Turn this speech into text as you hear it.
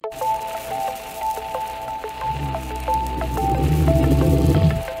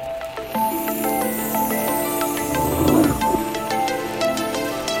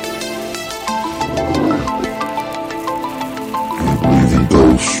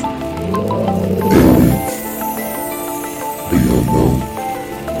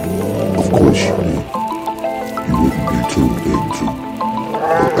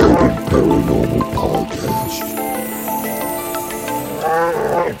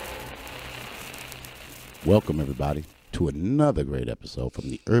Welcome, everybody, to another great episode from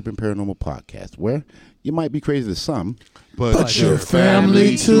the Urban Paranormal Podcast, where you might be crazy to some, but you're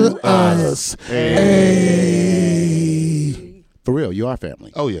family to us. Hey. For real, you are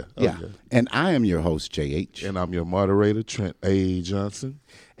family. Oh, yeah. Yeah. And I am your host, JH. And I'm your moderator, Trent A. Johnson.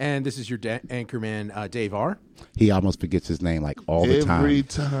 And this is your anchorman, Dave R. He almost forgets his name like all the time. Every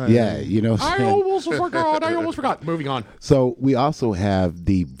time. Yeah, you know what I'm saying? I almost forgot. Moving on. So we also have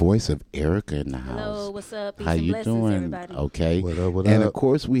the voice of Erica in the house. Hello, what's up? Peace How and you blessings, doing? everybody. Okay. What And up? of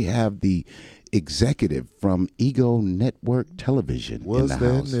course, we have the executive from Ego Network Television in the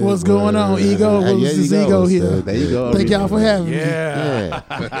house. What's going on, Ego? There What's you this go. Ego So here? there you go. Thank y'all for having me. Yeah.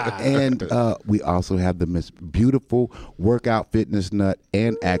 Yeah. And we also have the Miss Beautiful workout fitness nut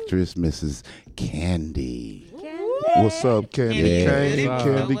and actress, Mrs. Candy. What's up, Candy Yeah. Cane? What's up?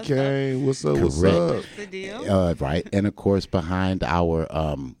 Candy What's Cane. What's up? What's Correct. up? What's the deal? Right. And of course, behind our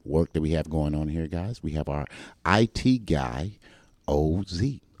work that we have going on here, guys, we have our IT guy,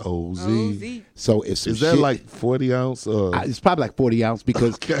 OZ. OZ. So if some Is that shit- like 40 ounce? It's probably like 40 ounce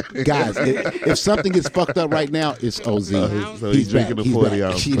because, guys, if something gets fucked up right now, it's OZ. So he's drinking back. the 40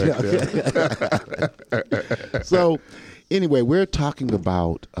 ounce You know? back there. So, anyway, we're talking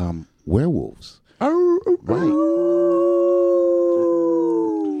about werewolves. Right.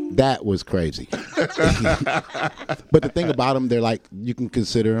 That was crazy. But the thing about them, they're like, you can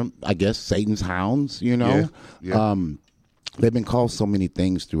consider them, I guess, Satan's hounds, you know? Yeah. They've been called so many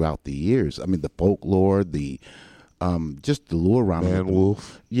things throughout the years. I mean, the folklore, the just the lure around Man them.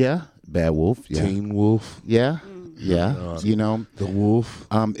 Wolf. Yeah, Bad Wolf. Yeah. Teen Wolf. Yeah. Yeah. You know, The Wolf.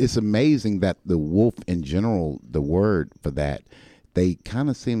 it's amazing that the wolf in general, the word for that, they kind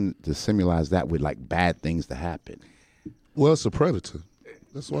of seem to symbolize that with like bad things to happen. Well, it's a predator.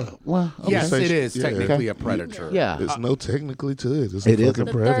 That's why. Well, okay. Yes, it is Yeah. technically a predator. Yeah. There's no technically to it. It's It a is fucking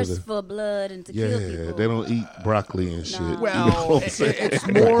The predator. thirst for blood and to Yeah, kill people. they don't eat broccoli and shit. No. Well, it's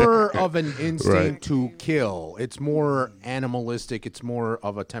more of an instinct Right. to kill. It's more animalistic. It's more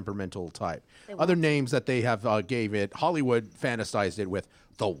of a temperamental type. Other names that they have gave it, Hollywood fantasized it with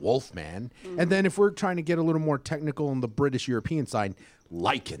the Wolfman. And then if we're trying to get a little more technical on the British European side,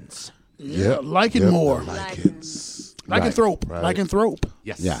 lichens. Yeah, like it more. Lichens. Lycanthrope. Right. Lycanthrope.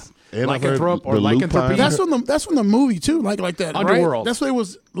 Yes. Yeah. And I've heard Lycanthrope or the lycanthropy. lupine- That's from the movie too, like that. Underworld. Right? That's what it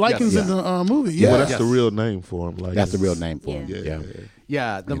was lichens Yes. in the movie. Yeah. Yeah. Well, that's Yes. the real name for him. Like That's the real name for him. Yeah. Yeah.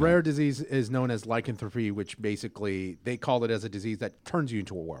 Yeah, the rare disease is known as lycanthropy, which basically they call it as a disease that turns you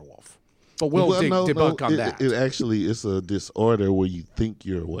into a werewolf. But we'll debunk on that. It actually is a disorder where you think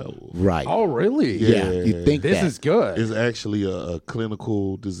you're a werewolf. Right. Oh, really? Yeah. You think This that. is good. It's actually a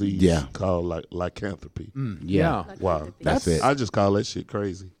clinical disease Yeah. called lycanthropy. Yeah. Wow. That's it. I just call that shit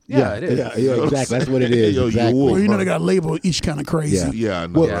crazy. Yeah, it is. Yeah, exactly. That's what it is. Yo, you exactly. wolf. Well, you know they got labeled each kind of crazy. Yeah. Yeah, I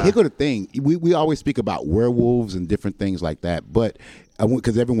know. Well, Yeah. here go the thing. We always speak about werewolves and different things like that, but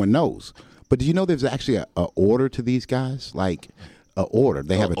because everyone knows. But do you know there's actually a order to these guys? Like a order.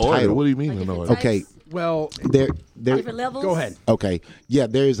 They have a Order? title. What do you mean? Like an different order? Okay. types, They're different levels. Go ahead. okay. Yeah,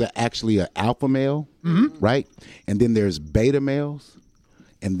 there's actually an alpha male, right? And then there's beta males.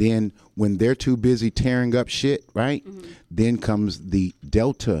 And then when they're too busy tearing up shit, right? Then comes the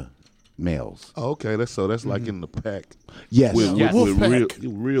delta males. Oh, okay, that's like in the pack. Yes. With, Yes. with Wolf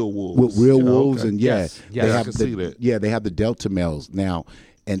real wolves. With real Yeah, wolves okay. and yeah, Yes. they Yes. have I can see that. Yeah, they have the delta males now.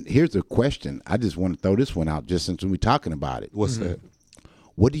 And here's the question. I just want to throw this one out just since we're talking about it. What's that?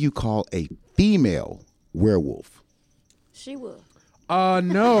 What do you call a female werewolf? She will.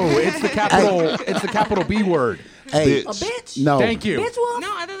 No, it's the capital. It's the capital B word. Hey, A bitch? no. Thank you. Bitch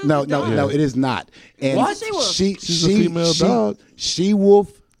wolf? No, it is not. And What? She-wolf. She's a female dog. She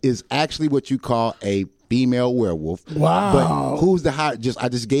wolf is actually what you call a female werewolf. Wow. But who's the I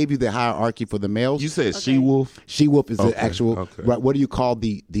just gave you the hierarchy for the males. You said she wolf. She wolf is Okay, the actual. okay. Right, what do you call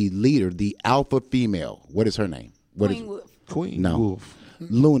the leader, the alpha female? What is her name? What Queen is wolf. Queen No. wolf.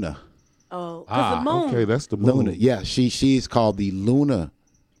 Luna? Oh, because the moon. Okay, that's the moon. Luna. Yeah, she's called the Luna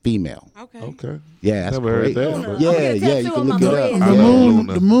female. Okay. Yeah, that's Never great. heard that. Luna. but- Yeah, I'm gonna yeah, tattoo you can on look my it breast. up. The Yeah, moon,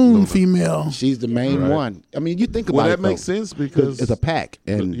 Luna. the moon Luna. female. She's the main one. I mean, you think about Well, it. that makes though. sense because It's a pack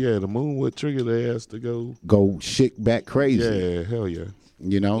and yeah, the moon would trigger their ass to go. go shit back crazy. Yeah, hell yeah.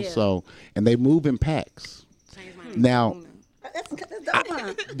 You know, Yeah. so and they move in packs. Now, That's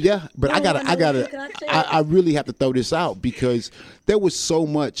fine. yeah, but I Can I gotta, really have to throw this out because there was so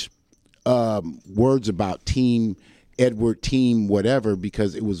much words about Team Edward, Team whatever,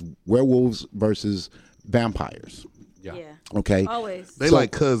 because it was werewolves versus vampires. Yeah. Okay, Always. They So-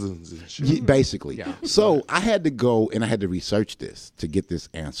 like cousins and shit. basically. Yeah. So I had to go and I had to research this to get this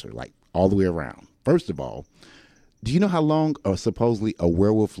answer, like all the way around. First of all, do you know how long supposedly a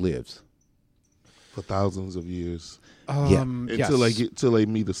werewolf lives? for thousands of years Yeah. until they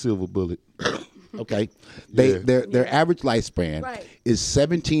meet a silver bullet. Okay. Yeah. Their average lifespan Right. is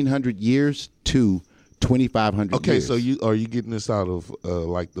 1,700 years to 2,500 Okay, years. so are you getting this out of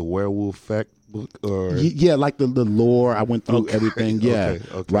like the werewolf fact book or? Yeah, like the lore. I went through everything. Yeah,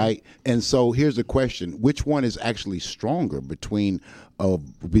 okay. right. And so here's the question: which one is actually stronger between?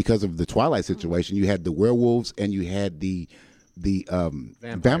 Because of the Twilight situation, you had the werewolves and you had the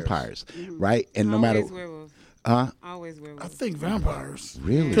vampires, right? And no matter, werewolf. Always werewolf. I think vampires.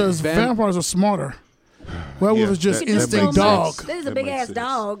 Really? Because vampires are smarter. Werewolf Yeah, is just that instinct makes dog. sense. There's a That big makes ass sense.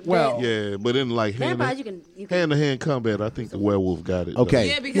 dog. Well, Yeah, but in like vampires, you can hand-to-hand combat, I think the werewolf got it. though. Okay.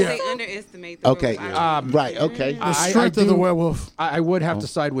 Yeah, because they underestimate the Okay. werewolf. Right. Okay. The strength of the werewolf. I would have to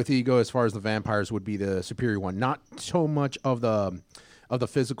side with Ego as far as the vampires would be the superior one. Not so much of the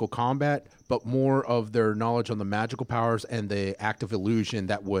physical combat, but more of their knowledge on the magical powers and the active illusion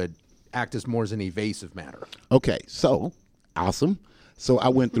that would act as more as an evasive matter. Okay. So awesome. So I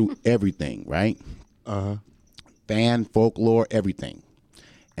went through everything, right? Fan, folklore, everything.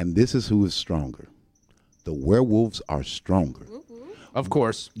 And this is who is stronger. The werewolves are stronger. Of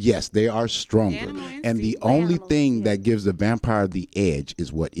course. Yes, they are stronger. Animal And the instinct. only Animals, thing that gives the vampire the edge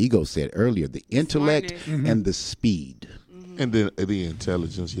is what Ego said earlier, the intellect and the speed. And then the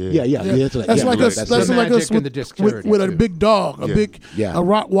intelligence, Yeah, the intellect. That's Yeah, like yeah, us. that's That's it. like magic us and with, the dexterity, with a too. big dog, a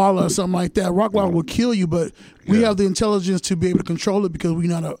Rottweiler or something like that. Rottweiler will kill you, but we have the intelligence to be able to control it because we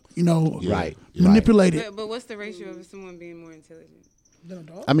know how to, Right. manipulate it. But what's the ratio of someone being more intelligent?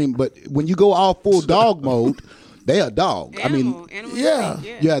 I mean, but when you go all full dog mode, they a dog. Animal yeah.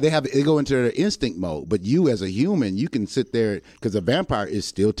 instinct, Yeah, they go into their instinct mode. But you, as a human, you can sit there because a vampire is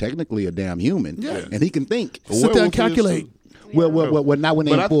still technically a damn human, and he can think. Sit there and werewolf is calculate. Well, not when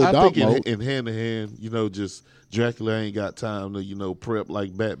they in full I dog think mode. in hand-to-hand, just Dracula ain't got time to, prep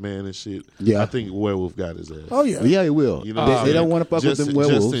like Batman and shit. Yeah. I think werewolf got his ass. Oh, yeah. Yeah, he will. You know what I'm They saying? don't want to fuck with Just- them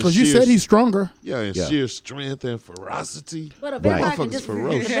werewolves. just in Because you sheer- said he's stronger. Yeah, and Yeah. sheer strength and ferocity. But a vampire Right. can Motherfuckers just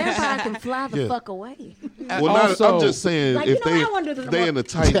ferocious. a vampire can fly the Yeah. fuck away. Well, Also- I'm just saying, Like, if you know what I wanna do to the they in a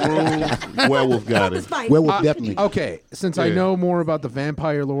tight room, werewolf got it. Werewolf definitely. Okay, since I Yeah. know more about the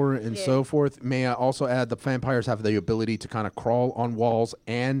vampire lore and so forth, may I also add the vampires have the ability to kind of crawl on walls,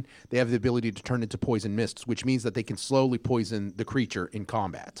 and they have the ability to turn into poison mists, which means that they can slowly poison the creature in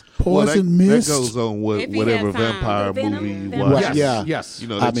combat. Well, Poison that mist. goes on If he whatever has time. vampire Venom, movie you venom. watch. Right, yeah. Yes.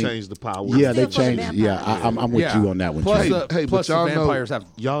 They I mean, changed the power. Yeah, they Still fucking changed. Yeah, vampire. I'm with Yeah. you on that one. Plus, too. the- plus the y'all vampires know, have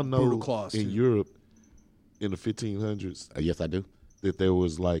y'all know brutal claws, in too. Europe in the 1500s Yes, I do. that there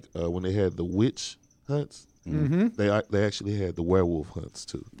was like when they had the witch hunts, they actually had the werewolf hunts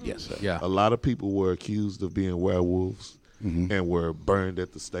too. Yes, sir. Yeah. A lot of people were accused of being werewolves and were burned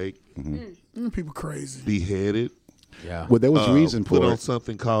at the stake, People crazy. beheaded, Yeah. Well, there was a reason put for on it.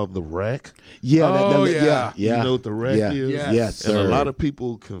 something called the rack. Yeah, Oh, yeah, yeah. yeah. You know what the rack yeah. is? Yes, And a sir. lot of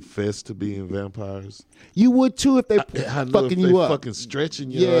people confess to being vampires. You would too if they I know fucking if you they up. fucking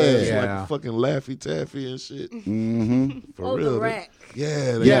stretching your Yeah. ass Yeah. like fucking Laffy Taffy and shit. For Oh, the real. rack.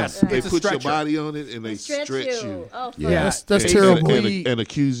 Yeah. They, Yes, They it's a put your stretcher. body on it and they stretch you. Oh, fuck. Yeah. That's And- terrible. And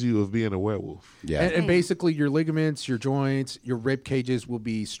accuse you of being a werewolf. Yeah. And basically, your ligaments, your joints, your rib cages will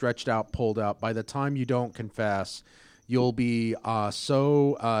be stretched out, pulled out. By the time you don't confess, you'll be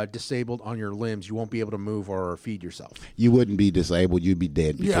so disabled on your limbs, you won't be able to move or feed yourself. You wouldn't be disabled. You'd be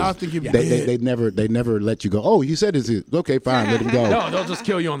dead. Yeah, because I think you'd be they dead. they never let you go. Oh, you said it's okay. Fine, let him go. No, they'll just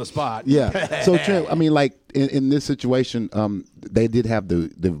kill you on the spot. Yeah. So Trent, I mean, like in this situation, they did have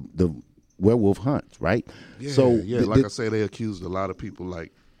the werewolf hunts, right? Yeah, So like I say, they accused a lot of people.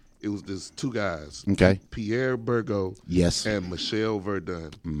 Like it was just two guys, Okay. Pierre Bergot, Yes. and Michel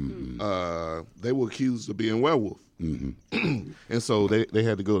Verdun. They were accused of being werewolf, and so they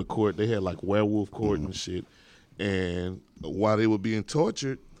had to go to court. They had like werewolf court and shit. And while they were being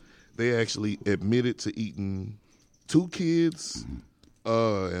tortured, they actually admitted to eating 2 kids,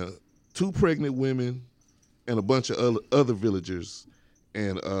 2 pregnant women, and a bunch of other villagers.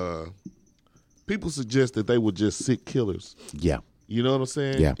 And people suggest that they were just sick killers. yeah. You know what I'm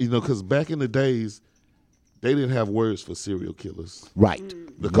saying? Yeah. Because back in the days, they didn't have words for serial killers. Right.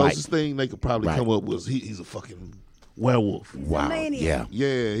 The Right. closest thing they could probably Right. come up was he's a fucking werewolf. Wow. maniac. Yeah.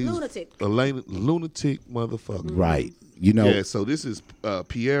 Yeah, he's Lunatic. a lunatic motherfucker. Right. You know. Yeah, so this is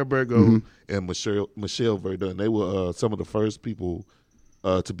Pierre Bergot and Michel Verdun. They were some of the first people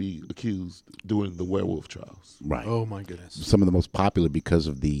to be accused during the werewolf trials. Right. Oh my goodness. Some of the most popular because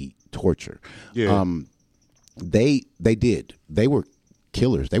of the torture. Yeah. They did. They were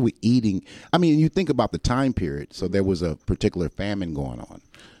killers. They were eating. I mean, you think about the time period. So there was a particular famine going on,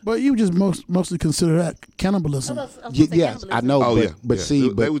 But you just mostly consider that cannibalism. Yes, I know. Oh, but yeah. see,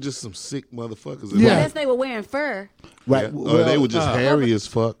 they were just some sick motherfuckers. Yeah. Unless they were wearing fur. right? Yeah. Well, Or they were just hairy as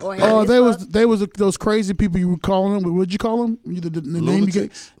fuck. Or Oh, hairy as they was those crazy people you were calling them. What'd you call them? The name you gave?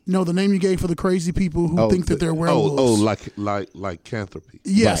 Lunatics? No, the name you gave for the crazy people who think that they're werewolves. Like canthropy.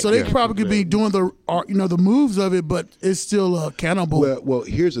 Yeah, Right, so they yeah. probably could be doing the moves of it, but it's still a cannibal. Well,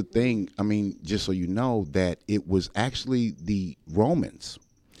 here's the thing. I mean, just so you know, that it was actually the Romans.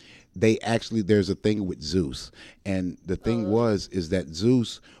 There's a thing with Zeus, and the thing is that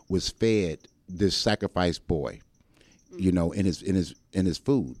Zeus was fed this sacrificed boy, in his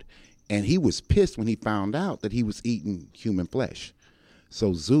food, and he was pissed when he found out that he was eating human flesh.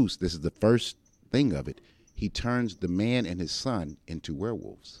 So Zeus, this is the first thing of it, he turns the man and his son into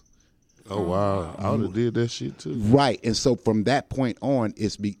werewolves. Oh wow, I would have did that shit too. Right, and so from that point on,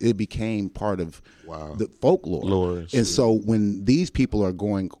 it became part of the folklore. Lore and and shit. so when these people are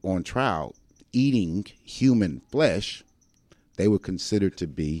going on trial, eating human flesh, they were considered to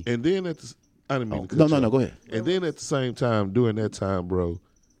be. And then I didn't mean to cut you No, off. go ahead. And then at the same time, during that time, bro,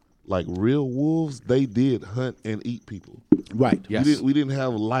 like real wolves, they did hunt and eat people. Right. Yes. We didn't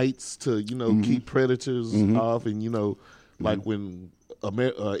have lights to keep predators off, and like when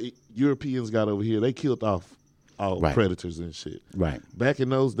Europeans got over here, they killed off all Right. predators and shit. Right. Back in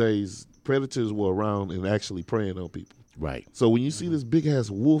those days, predators were around and actually preying on people. Right. So when you see this big ass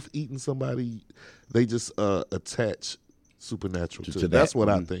wolf eating somebody, they just attach supernatural to To it. that. That's what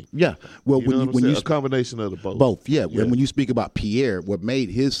I think. Yeah. Well, You know what I'm when saying? you A combination of the both. both, yeah. When you speak about Pierre, what made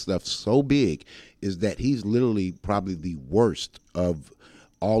his stuff so big is that he's literally probably the worst of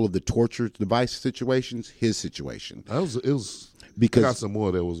all of the torture device situations. His situation. It was Because- I got some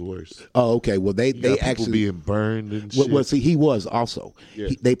more that was worse. Oh, okay. Well, they Got people actually being burned and shit. Well, see, he was also. Yeah.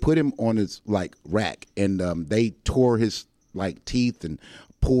 They put him on his rack, and they tore his teeth and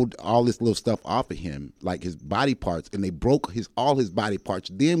pulled all this little stuff off of him, like his body parts, and they broke all his body parts.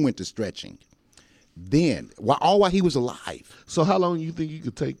 Then went to stretching. Then while he was alive. So how long you think you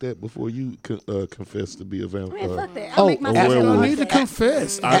could take that before you confess to be a vampire? Man, fuck that. I'll make myself werewolf. You go need to like that.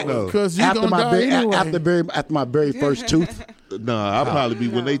 confess. I know. Because you're After going to my die anyway. after my very first tooth. Nah, I'll probably be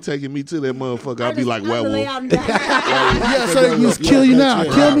when they taking me to that motherfucker. I'll be like I'll lay out werewolf. and die. Yeah, so they can just kill you now.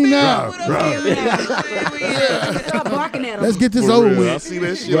 Kill me now. Start barking at them. Let's get this For over real. I with. see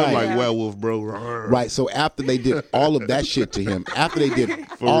that shit. I'm Right. like werewolf, bro. Right. So after they did all of that shit to him, after they did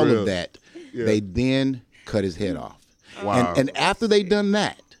all real. of that, Yeah. they then cut his head off. Wow. And after they done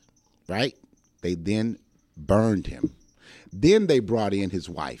that, right, they then burned him. Then they brought in his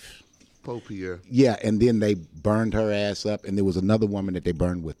wife. Pope Pierre. Yeah, and then they burned her ass up, and there was another woman that they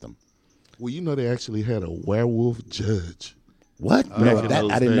burned with them. Well, you know they actually had a werewolf judge. What? Back No, in I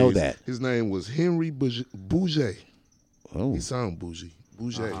those didn't know days. that. His name was Henry Bouget. Oh, He sound bougie.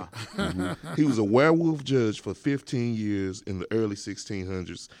 Bouget. He was a werewolf judge for 15 years in the early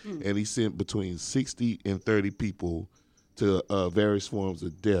 1600s, and he sent between 60 and 30 people to various forms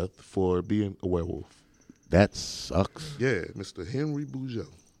of death for being a werewolf. that sucks. Yeah, Mr. Henry Bouget.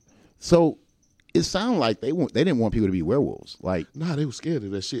 So it sounded like they didn't want people to be werewolves. Like, Nah, they were scared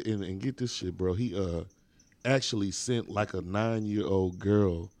of that shit. And get this shit, bro. He actually sent like a 9-year-old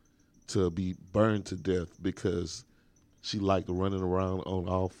girl to be burned to death because she liked running around on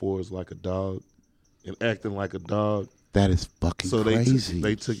all fours like a dog and acting like a dog. that is fucking So crazy.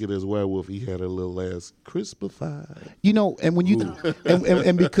 they took it as werewolf. He had a little ass crispified. And when you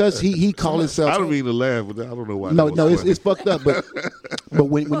and because he called himself. I don't mean to laugh, but I don't know why. No, that was funny. it's fucked up. But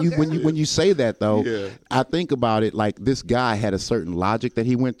when you say that though, Yeah. I think about it like this guy had a certain logic that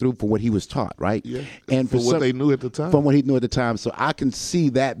he went through for what he was taught, right? Yeah. And For what they knew at the time. From what he knew at the time, so I can see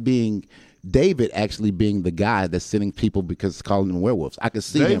that being David actually being the guy that's sending people because calling them werewolves. I can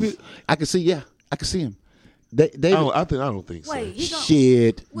see him. David? I can see him. David, I don't think so. Wait, he don't.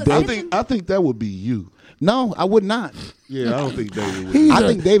 shit. Was David- it- I think that would be you. No, I would not. Yeah, I don't think David would. He's I a-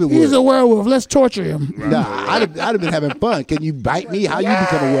 think David would. He's a werewolf. Let's torture him. Nah, I'd have been having fun. Can you bite me? How you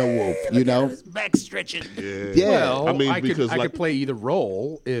become a werewolf? You know? Back stretching. Yeah. Well, I mean, I because, could like- play either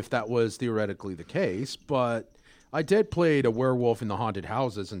role if that was theoretically the case, but I did play a werewolf in the haunted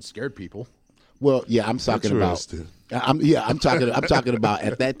houses and scared people. Well, yeah, I'm talking about. Interesting. I'm talking about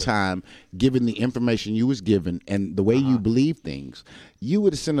at that time, given the information you was given and the way you believe things, you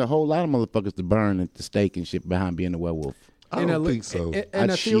would have sent a whole lot of motherfuckers to burn at the stake and shit behind being a werewolf. I don't think so. In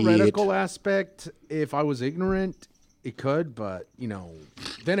a Shit. theoretical aspect, if I was ignorant, It could, but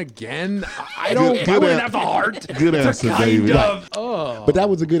then again, I wouldn't have the heart. Good to answer, kind David. of- Oh, But that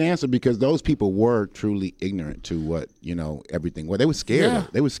was a good answer because those people were truly ignorant to what everything. Well, they were scared. Yeah.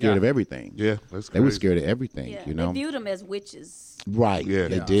 They were scared of everything. Yeah, that's They were crazy. scared of everything. Yeah, You they know. viewed them as witches. Right. Yeah.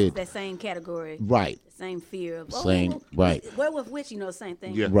 They Yeah. did. That same category. Right. The same fear of Same, right. Werewolf witch, same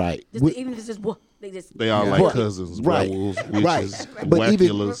thing. Yeah. Right. Just We- even if it's just they just They are Right. like cousins, Right. werewolves, Right. witches, But even,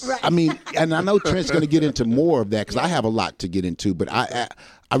 Waculas. I mean, and I know Trent's going to get into more of that because I have a lot to get into. But I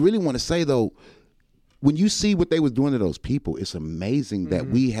really want to say though, when you see what they was doing to those people, it's amazing that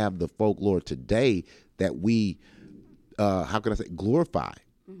we have the folklore today that we, how can I say, glorify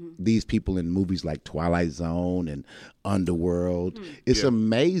these people in movies like Twilight Zone and Underworld. It's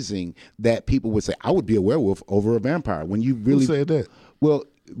amazing that people would say, "I would be a werewolf over a vampire." When you really Who said that? Well,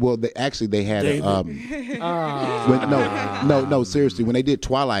 they had no, seriously. When they did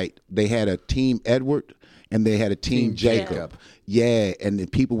Twilight, they had a Team Edward and they had a Team Jacob. Yeah, and the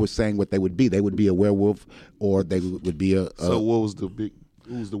people were saying what they would be. They would be a werewolf, or they would be a. So what was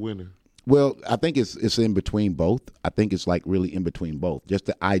who's the winner? Well, I think it's in between both. I think it's like really in between both. Just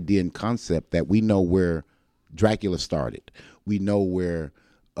the idea and concept that we know where Dracula started. We know where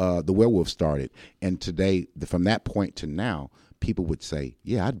the werewolf started. And today, from that point to now, people would say,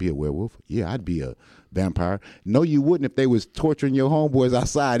 yeah, I'd be a werewolf. Yeah, I'd be a vampire. No, you wouldn't if they was torturing your homeboys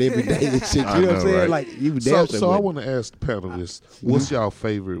outside every day and shit. You know what I'm saying? Right? Like, you damn sure So I wouldn't. want to ask the panelists, what's y'all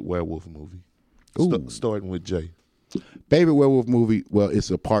favorite werewolf movie? Starting with Jay. Favorite werewolf movie? Well,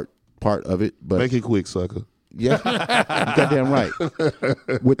 it's a part of it, but Make it quick, sucker. yeah, you goddamn right.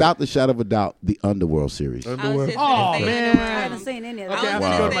 Without the shadow of a doubt, the Underworld series. I was just Oh, gonna say man. Underworld. I haven't seen any of Okay, that. I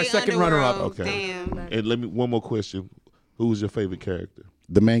have to go to my Say second runner-up. Underworld. Okay. Damn. And one more question. Who was your favorite character?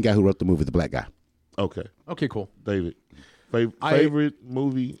 The main guy who wrote the movie, the black guy. Okay. Okay, cool. David. Favorite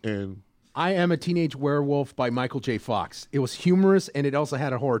movie and I Am a Teenage Werewolf by Michael J. Fox. It was humorous and it also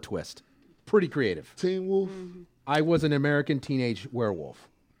had a horror twist. Pretty creative. Teen Wolf? I Was an American Teenage Werewolf.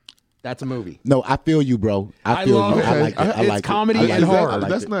 That's a movie. No, I feel you, bro. I feel love you. it. I like it. I It's like comedy it. I like and it. horror. I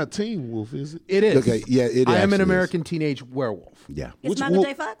like That's it. not Teen Wolf, is it? It is. Okay, yeah, it I Am actually an is. American Teenage Werewolf. Yeah. It's Which Michael wolf-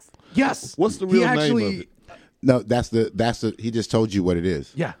 J. Fox? Yes. What's the He real name actually, of it? No, that's the. He just told you what it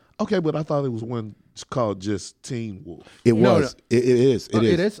is. Yeah. Okay, but I thought it was one called just Teen Wolf. It No, was. It is. It Oh,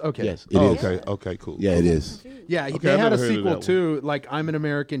 is. it is? Okay. Yes, it Oh, is. okay, okay, cool. Yeah, it is. Yeah, Okay, they I've had a never heard of sequel that too, like I'm an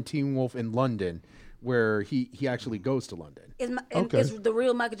American Teen Wolf in London, where he actually goes to London. Okay. It's the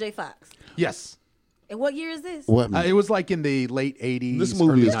real Michael J. Fox. Yes. And what year is this? What? It was like in the late 80s. This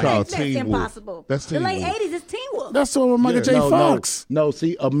movie early is 90s. called That's Teen Wolf. impossible. That's the Teen late Wolf. 80s is Teen Wolf. That's the one with Michael J. No, Fox. no.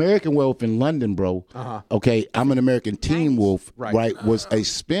 See, American Werewolf in London, bro. Okay, I'm an American Teen Wolf. Right. Was a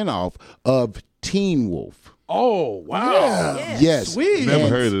spinoff of Teen Wolf. Oh, wow. Yes. Sweet. Never And-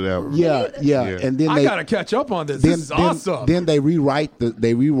 heard of that one. Yeah. Yeah. And then I they got to catch up on this. then, This is then, awesome. then they rewrite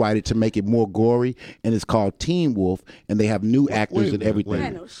it to make it more gory, and it's called Teen Wolf, and they have new actors wait a and minute, everything. wait I a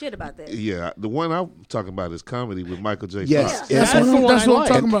ain't know shit about that. Yeah, the one I'm talking about is comedy with Michael J. Yes, Fox. yes. That's the one That's I what I'm like.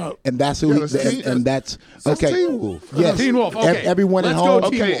 talking about. And that's who. Yeah, he, that's Teen- and that's That's okay. Teen Wolf. Yes, Teen Wolf, okay. Everyone Let's at go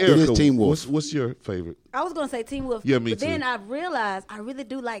home. Teen Okay, Wolf. It is Erica, Teen Wolf. what's your favorite? I was gonna say Teen Wolf. Yeah, me but then too. I realized I really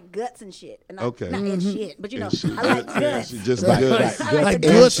do like guts and shit. And Okay. Not and shit, but And shit. I like guts. Just Right, good. right. I like Like the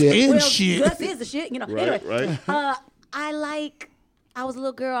guts shit. and well, shit. Guts is the shit, Right, Anyway, right. I was a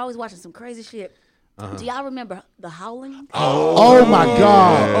little girl, always watching some crazy shit. Do y'all remember The Howling? Oh my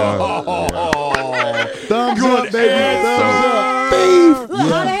God! Thumbs up, baby! Thumbs up! Beef! Look,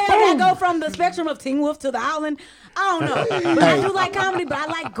 how the hell did I go from the spectrum of Teen Wolf to The Howling? I don't know. But I do like comedy, but I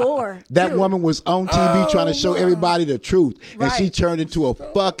like gore. That too. woman was on TV trying to show everybody the truth, and she Right. turned into a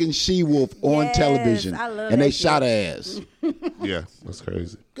fucking she-wolf on Yes, television, I love and they that shot her shit. ass. Yeah, that's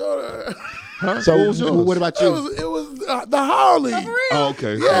crazy. So, What was yours? what about It you? was the Harley. Oh,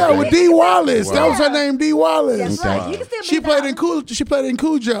 okay. Yeah, Okay. with Dee Wallace. That was her name, Dee Wallace. That's right. You can still be She The played in Howling.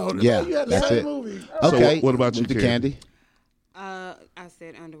 Cujo. Yeah, You had the that's same it. movie. Okay, what about you, Mr. Karen? Candy? I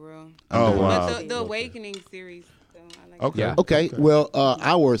said Underworld. Oh, wow. But the Awakening series, though, I like Okay. Yeah. Okay, well,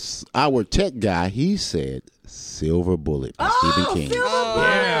 our tech guy, he said Silver Bullet by Stephen King. Silver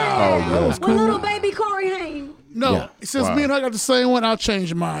Yeah. Bullet. With little baby Corey Haim. No, Yeah. since Wow. me and her got the same one, I'll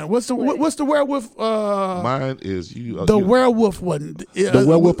change mine. What's the werewolf? Mine is you. The werewolf one. The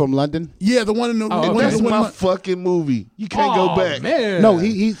Werewolf from London? Yeah, the one in the. Oh, the one- That's the one- my fucking movie. You can't go back. Man. No,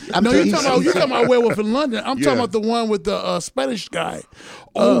 he's. I'm No, saying you're talking about Werewolf in London. I'm Yeah. talking about the one with the Spanish guy.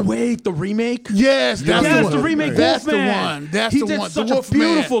 Oh, wait, the remake? Yes, that's Yes, the the one. remake That's the Wolfman. one. That's he the did one. such the a Wolfman.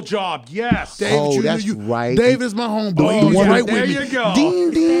 beautiful job. Yes. David, Oh, that's right. Dave is my homeboy. Oh, He's yeah, right there with me. you go.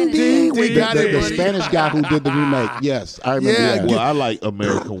 Ding, ding, ding, think we got it, the buddy. Spanish guy who did the remake. Yes, I remember Yeah, that. Well, I like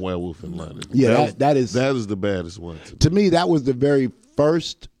American Werewolf in London. Yeah, that is the baddest one. to me. That was the very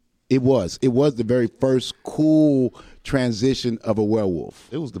first. It was the very first cool transition of a werewolf.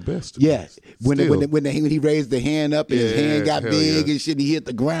 It was the best. Yeah, when Still. when he raised the hand up and his Yeah, hand got hell big yeah. and shit, and he hit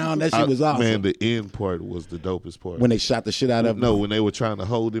the ground. That shit was awesome. Man, the end part was the dopest part. When they shot the shit out of him. No, when they were trying to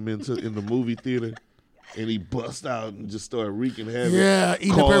hold him in the movie theater, and he bust out and just started wreaking havoc. Yeah,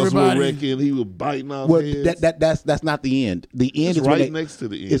 eating up Cars everybody. were wrecking. He was biting off Well, heads. that's not the end. The end It's is when right they, next to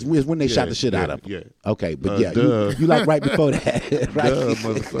the end. Is when they shot Yeah, the shit out of him. yeah. Okay, but Duh. you like right before that, right? Duh,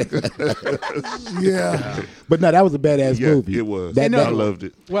 motherfucker. Yeah. But no, that was a badass Yeah, movie. it was. That, I loved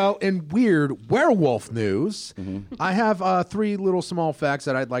it. Well, in weird werewolf news, I have 3 little small facts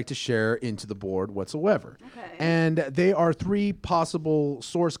that I'd like to share into the board whatsoever. Okay. And they are 3 possible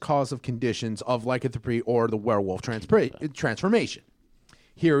source cause of conditions of lycanthropy or the werewolf transformation.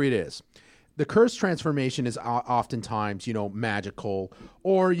 Here it is. The curse transformation is oftentimes, magical,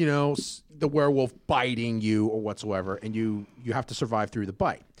 or, the werewolf biting you or whatsoever, and you have to survive through the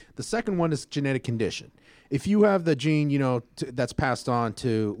bite. The second one is genetic condition. If you have the gene, that's passed on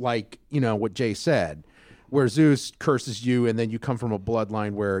to, like, what Jay said, where Zeus curses you and then you come from a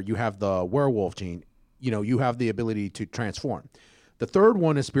bloodline where you have the werewolf gene, you have the ability to transform. The third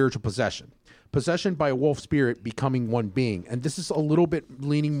one is spiritual possession. Possession by a wolf spirit becoming one being. And this is a little bit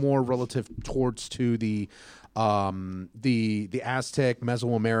leaning more relative towards to the Aztec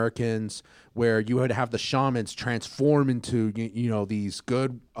Mesoamericans, where you would have the shamans transform into these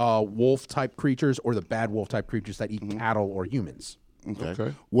good wolf type creatures or the bad wolf type creatures that eat cattle or humans.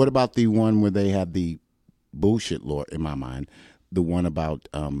 Okay. What about the one where they had the bullshit lore in my mind? The one about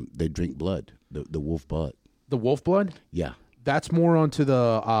they drink blood, the wolf blood. The wolf blood? Yeah. That's more onto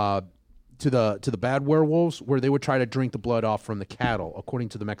the to the bad werewolves, where they would try to drink the blood off from the cattle, according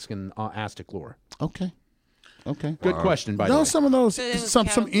to the Mexican Aztec lore. Okay. Good question, by the way. Those some of those So it was some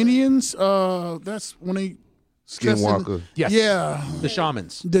cattle. Indians. That's when they Skinwalker. Yes. Yeah. The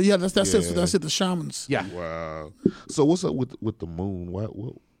shamans. That's it. Yeah. That's it. The shamans. Yeah. Wow. So what's up with the moon?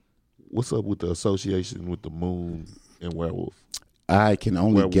 What's up with the association with the moon and werewolf? I can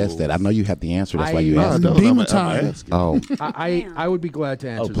only guess that. I know you have the answer. That's why you I- asked. No, Demon time. asking. Oh, I would be glad to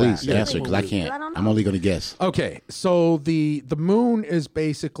answer please that. answer because I can't. I don't know. I'm only going to guess. Okay, so the moon is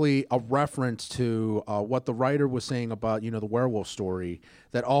basically a reference to what the writer was saying about the werewolf story,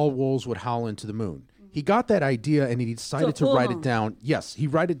 that all wolves would howl into the moon. He got that idea and he decided to full write moon. it down. Yes, he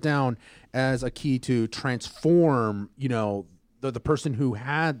write it down as a key to transform the person who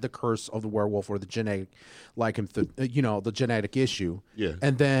had the curse of the werewolf or the genetic, the genetic issue. Yeah.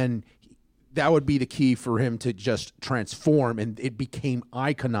 And then that would be the key for him to just transform, and it became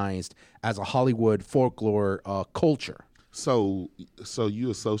iconized as a Hollywood folklore culture. So you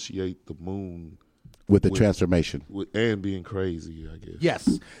associate the moon With the transformation. and being crazy, I guess.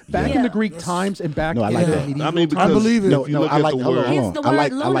 Yes. Back in the Greek times and back No, I in like the that. medieval I mean, because I believe it. No, if you no, look I at like. the Hold on, word, hold Hence on. the I word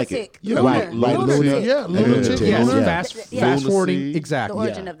like. I like it. lunatic. Right, Right. lunatic. Yeah, lunatic. Yes, Yeah. fast Lunacy. forwarding, The exactly.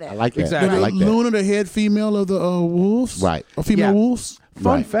 origin of that. I like that. Exactly. I like that. Luna, the head female of the wolves. Right. Or female Yeah. wolves.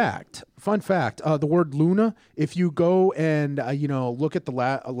 Fun fact. The word Luna, if you go and look at the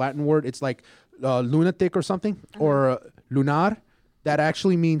Latin word, it's like lunatic or something, or lunar. That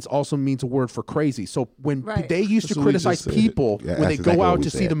actually means a word for crazy. So when Right. they used to That's what we just criticize said. people Yeah, when they that's go exactly what out we to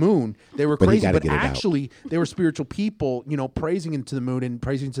see said. the moon, they were But he crazy. gotta But get it out. actually, they were spiritual people, praising into the moon and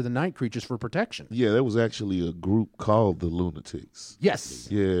praising to the night creatures for protection. Yeah, there was actually a group called the Lunatics. Yes.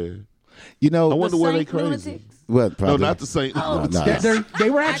 Yeah. You know. I wonder were they Saint crazy? lunatics? Well, No, probably. not the Saint No, Lunatics. no. They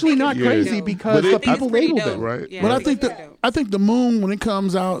were actually not think it's crazy pretty dope. because But the it- I people think it's pretty labeled them. dope. Right. Yeah, But I think think it's the pretty dope. moon, when it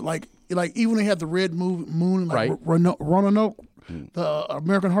comes out, like even they had the red moon, like Right. Roanoke, the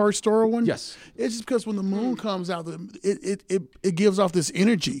American Horror Story one. Yes. It's just because when the moon comes out, it gives off this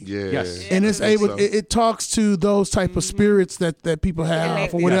energy. Yeah. Yes. And it's I think able. so. It talks to those type of spirits that people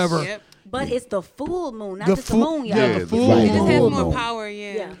have or whatever. Yep. But it's the full moon, not The just full- the moon, y'all. yeah, Yeah, the the full Right. It just moon. has Full more moon. power,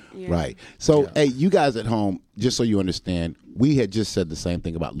 yeah. Right. So, hey, you guys at home, just so you understand, we had just said the same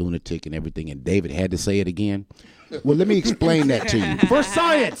thing about lunatic and everything, and David had to say it again. Well, let me explain that to you. For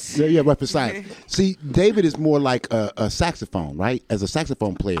science. Yeah, right, for science. See, David is more like a saxophone, right? As a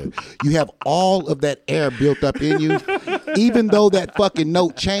saxophone player, you have all of that air built up in you. Even though that fucking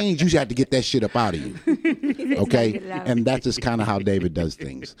note changed, you have to get that shit up out of you. Okay? Get it out. And that's just kind of how David does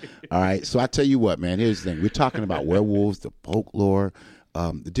things. All right? So I tell you what, man, here's the thing. We're talking about werewolves, the folklore,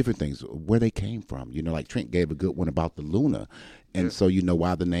 the different things, where they came from. Like Trent gave a good one about the Luna. And so you know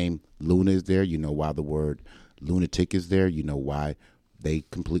why the name Luna is there. You know why the word lunatic is there. You know why they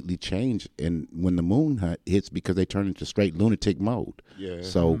completely change. And when the moon hits, because they turn into straight lunatic mode. Yeah.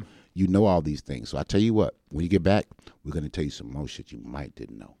 So, you know all these things. So I tell you what, when you get back, we're going to tell you some more shit you might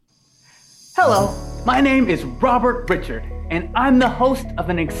didn't know. Hello, my name is Robert Richard, and I'm the host of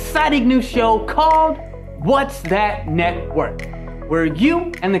an exciting new show called What's That Net Worth, where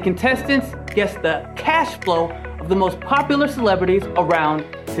you and the contestants guess the cash flow of the most popular celebrities around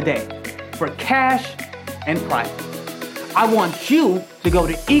today for cash and prizes. I want you to go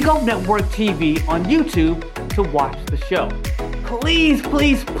to Ego Network TV on YouTube to watch the show. Please,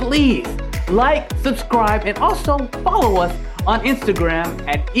 please, please like, subscribe, and also follow us on Instagram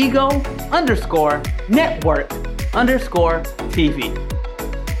at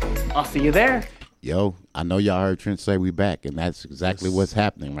ego_network_TV. I'll see you there. Yo, I know y'all heard Trent say we back, and that's exactly what's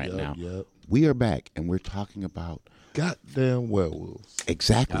happening right now. Yep. We are back, and we're talking about Goddamn werewolves.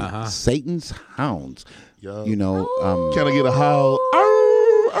 exactly Satan's hounds. Yup. You know, Can I get a howl?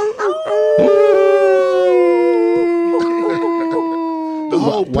 The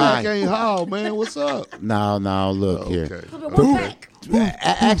whole pack ain't howl, man. What's up? no, look here. Okay. We're back.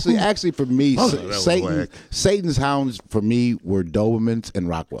 Actually, for me, that was whack. Satan's hounds for me were Dobermans and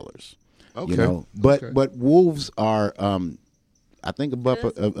Rottweilers. Okay. You know, but Okay. but wolves are, I think above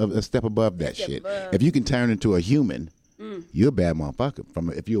a step above that step shit. above. If you can turn into a human, you're a bad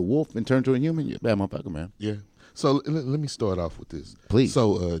motherfucker. If you're a wolf and turn into a human, you're a bad motherfucker, man. Yeah. So let me start off with this. Please.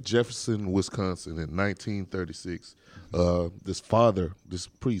 So Jefferson, Wisconsin in 1936, this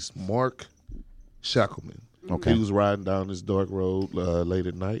priest, Mark Shackleman, Okay. he was riding down this dark road late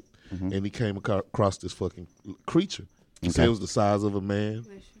at night, and he came across this fucking creature. He said it was the size of a man,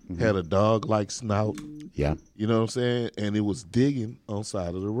 had a dog-like snout, Yeah. you know what I'm saying? And it was digging on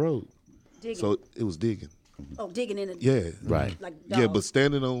side of the road. Digging. So it was digging. Digging in it. Yeah. Right. Like Yeah, dogs. but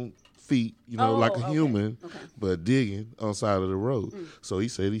standing on feet, you know, Oh, like a okay. human, Okay. but digging on side of the road. So he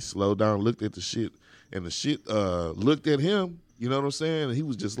said he slowed down, looked at the shit, and the shit looked at him, you know what I'm saying? And he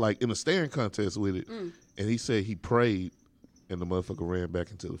was just like in a staring contest with it. And he said he prayed, and the motherfucker ran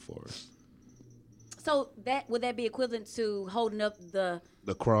back into the forest. So would that be equivalent to holding up the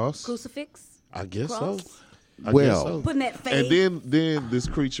The cross? crucifix? I guess Cross? so. I Well, guess so. Putting that faith. And then this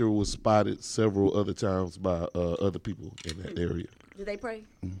creature was spotted several other times by other people in that area. Did they pray?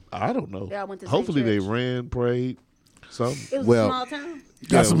 I don't know. They all went to the same Hopefully they church. ran, prayed, something. It was Well- a small town.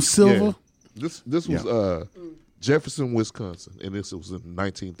 Got some silver. Yeah. This was Jefferson, Wisconsin, and this was in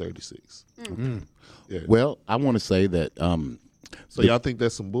 1936. Yeah. Well, I want to say that So y'all think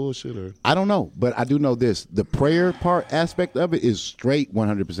that's some bullshit, or I don't know, but I do know this: the prayer part aspect of it is straight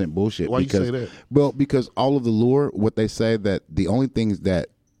 100% bullshit. Why you because, say that? Well, because all of the lore, what they say that the only things that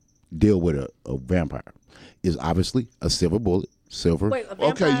deal with a vampire is obviously a silver bullet, silver. Wait, a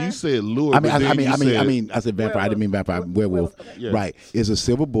vampire? okay? You said lure. I but then you said- I said vampire. I didn't mean vampire. Werewolf. Werewolf, okay. Yes. Right? Is a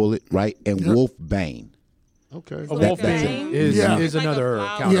silver bullet, right? And wolf bane. Okay. A wolf that's bane it. is Yeah. is Like a another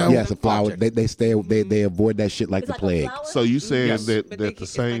flower. counter. Yeah. Yes, a flower. object. They stay. They avoid that shit like It's the like a plague. flower? So you saying Yes. that But they the it's like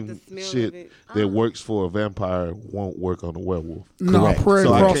same the smell shit of it. that works for a vampire won't work on a werewolf? No, Correct. prayer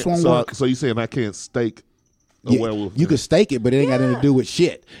So I cross can't- won't so, work. so you saying I can't stake a Yeah, werewolf? you then? can stake it, but it ain't got nothing to do with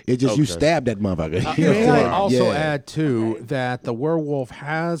shit. It's just you Okay. stab that motherfucker. May I Wow. also Yeah. add too that the werewolf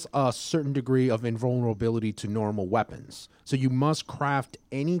has a certain degree of invulnerability to normal weapons. So you must craft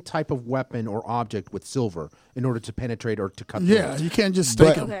any type of weapon or object with silver in order to penetrate or to cut. Yeah, through you it. can't just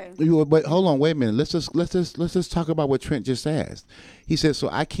stake But, them. but hold on, wait a minute. Let's just talk about what Trent just asked. He said, "So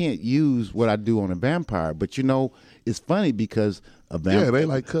I can't use what I do on a vampire." But you know, it's funny because a vampire, Yeah, they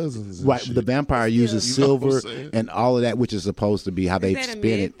like cousins. And right? shit. The vampire uses You know what I'm silver saying? and all of that, which is supposed to be how they that a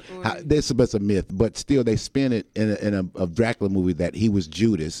spin it. myth, or- How, it's a myth, but still they spin it in a Dracula movie that he was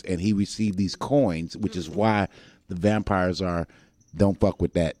Judas and he received these coins, which is why the vampires don't fuck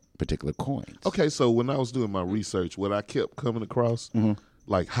with that particular coins. Okay, so when I was doing my research, what I kept coming across, Mm-hmm.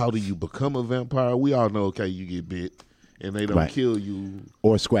 like how do you become a vampire? We all know, okay, you get bit and they don't Right. kill you.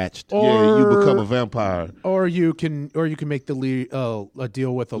 Or scratched. Yeah, you become a vampire. Or you can make a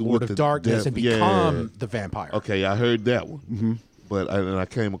deal with the Lord the of Darkness and devil, become yeah. the vampire. Okay, I heard that one, but I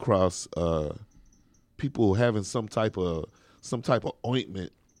came across people having some type of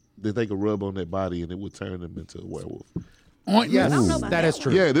ointment that they could rub on their body and it would turn them into a werewolf. Ointment. Yes, know about that that is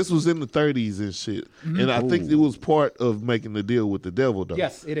true. Yeah, this was in the 30s and shit, and I think it was part of making the deal with the devil. Though,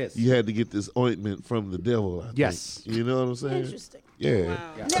 Yes, it is. You had to get this ointment from the devil. I think. Yes. You know what I'm saying? Interesting. Yeah. Wow.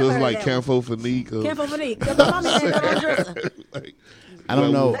 So Never it's heard like that one. Camphofonique. or- Can't for me. That's what I'm saying. like, I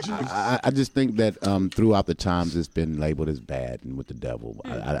don't know. werewolf juice. I just think that throughout the times it's been labeled as bad and with the devil.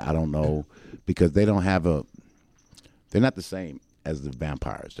 I don't know because they don't have they're not the same as the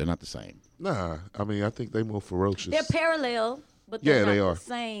vampires. They're not the same. Nah, I mean, I think they more ferocious. They're parallel, but Yeah, they're they not are. the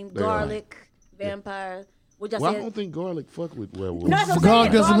same They are. garlic vampire Which I Well, I said. don't think garlic fuck with werewolves. No, that's what I'm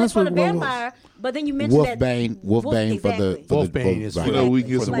Garlic saying. doesn't Garlic mess for with the werewolves. vampire, but then you mentioned that Wolfbane for the exactly. Wolfbane is right. You know, we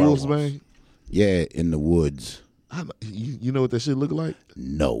get For some the wolf's werewolves. bane. Yeah, in the woods. You know what that shit look like?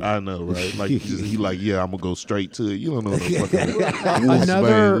 No. I know, right? Like he like, yeah, I'm gonna go straight to it. You don't know what the fucking wolf's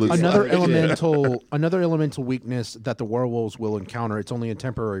Another bane looks another like. another elemental weakness that the werewolves will encounter. It's only a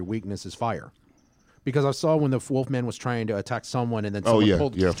temporary weakness is fire. Because I saw when the Wolfman was trying to attack someone and then someone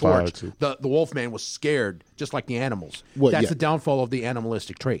pulled the fire torch, too. the Wolfman was scared, just like the animals. Well, That's yeah. the downfall of the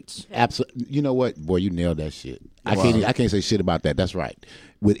animalistic traits. Absolutely. You know what, boy? You nailed that shit. I can't say shit about that. That's right.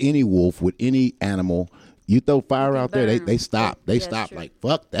 With any wolf, with any animal, you throw fire out there, they stop. They That's stop. true. Like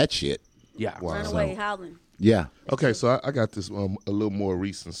fuck that shit. Yeah. Run away howling. Yeah. Okay, so I got this a little more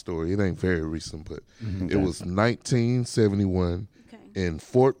recent story. It ain't very recent, but it was 1971 in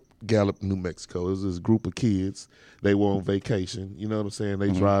Fort Gallup, New Mexico. It was this group of kids. They were on vacation. You know what I'm saying? They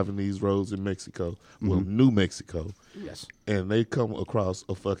driving these roads in Mexico, well, New Mexico. Yes. And they come across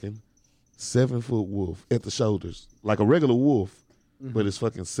a fucking 7-foot wolf at the shoulders, like a regular wolf, but it's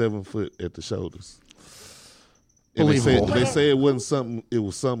fucking 7 foot at the shoulders. And Believable. they say it wasn't something. It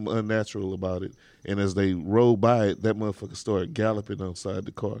was something unnatural about it. And as they rode by it, that motherfucker started galloping outside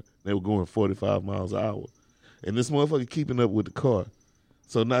the car. They were going 45 miles an hour, and this motherfucker keeping up with the car.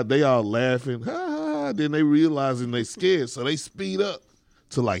 So now they all laughing, ha ha ha. Then they realizing they scared, so they speed up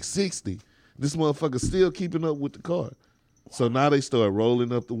to like 60. This motherfucker still keeping up with the car. So now they start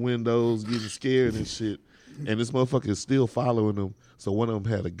rolling up the windows, getting scared and shit. And this motherfucker is still following them. So one of them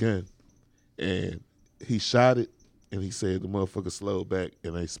had a gun, and he shot it, and he said the motherfucker slowed back,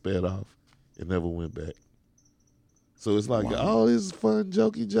 and they sped off and never went back. So it's like, oh, this is fun,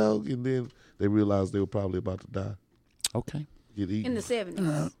 jokey joke, and then they realized they were probably about to die. Okay. Get eaten. In the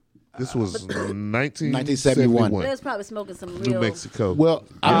 70s. This was 1971. They was probably smoking some New real. Mexico. Well,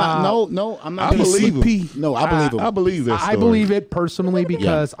 I'm I'm not. I believe him. PCP. No, I believe him. I believe that story. I believe it personally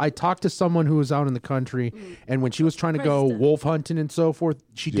because I talked to someone who was out in the country, and when she was trying to go Princeton. wolf hunting and so forth,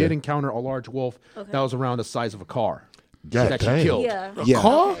 she did Yeah. encounter a large wolf that was around the size of a car God that she damn. killed. Yeah. Yeah.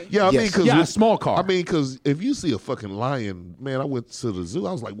 Car? Okay. Yeah, I mean, Yes. cause Yeah, a small car. I mean, because if you see a fucking lion, man, I went to the zoo.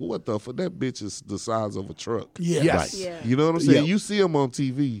 I was like, well, what the fuck? That bitch is the size of a truck. Yeah. Yes. Yeah. You know what I'm saying? Yeah. You see them on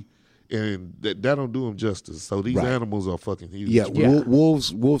TV, and that don't do them justice. So these Right. animals are fucking huge. Yeah, Yeah.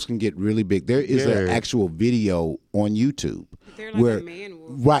 wolves can get really big. There is an Yeah. actual video on YouTube They're like where a man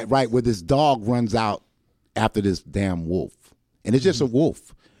wolf. right, where this dog runs out after this damn wolf, and it's just a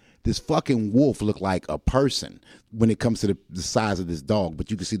wolf. This fucking wolf looked like a person when it comes to the size of this dog, but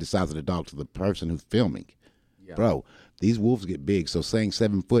you can see the size of the dog to the person who's filming. Bro, these wolves get big. So saying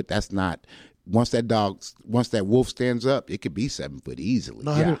 7 foot, that's not. Once that wolf stands up, it could be 7 foot easily.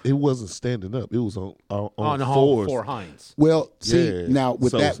 No, I don't- it wasn't standing up. It was on On all fours. four hinds. Well, see Yeah. now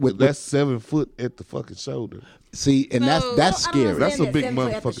with So that, with that's 7 foot at the fucking shoulder. see, and So, that's I don't scary. understand That's a that big 7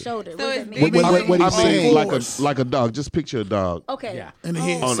 foot at the motherfucker. shoulder. So What does it's that big. mean? What he's saying, like a dog. Just picture a dog Okay. Yeah. And the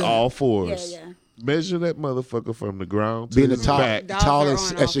head on set. all fours. Yeah, yeah. Measure that motherfucker from the ground to being the his tall, back. Dogs tall are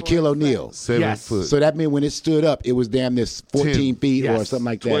as on all Shaquille fours, O'Neal. 7 Yes. foot. So that meant when it stood up, it was damn near 14 feet or Yes. something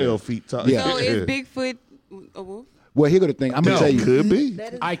like that. 12 feet tall. Yeah. So is Bigfoot a wolf? Well, here go the thing. I'm gonna No, tell you. could be.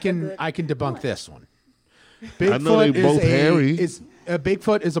 That is I a can good debunk point. this one. I know they Bigfoot both hairy.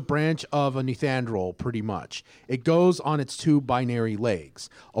 Bigfoot is a branch of a Neanderthal, pretty much. It goes on its two binary legs.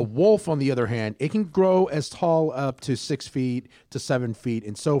 A wolf, on the other hand, it can grow as tall up to 6 feet to 7 feet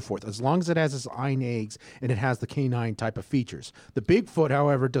and so forth, as long as it has its hind legs and it has the canine type of features. The Bigfoot,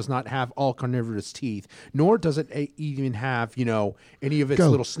 however, does not have all carnivorous teeth, nor does it even have, any of its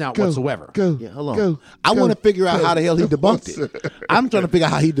little snout whatsoever. Go. Yeah, hold on. Go. I go, want to figure out go. how the hell he debunked it. I'm trying to figure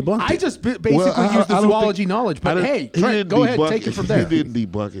out how he debunked I it. just basically Well, used the I don't zoology think- knowledge, I but don't- hey, he Trent, didn't go ahead, debunk take it from there. He didn't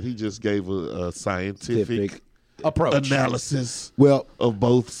debunk it. He just gave a scientific Approach. analysis Well, of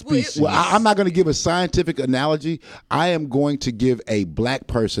both species. Well, I'm not going to give a scientific analogy. I am going to give a black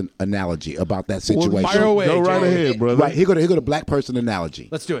person analogy about that situation. fire away, Go right Jay. ahead, brother. Right, here go the black person analogy.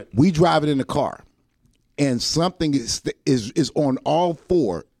 Let's do it. We driving in the car, and something is on all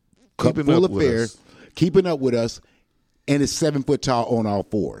four, Keeping full up of with air, us. keeping up with us, and it's 7 foot tall on all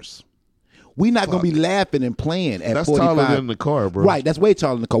fours. We're not going to be laughing and playing at That's 45. taller than the car, bro. Right, that's way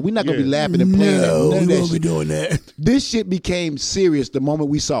taller than the car. We're not going to be Yeah. laughing and playing. No, at none we of that won't be shit. doing that. This shit became serious the moment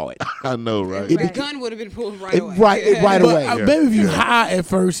we saw it. I know, right? The gun would have been pulled right away. right But away. maybe if you high at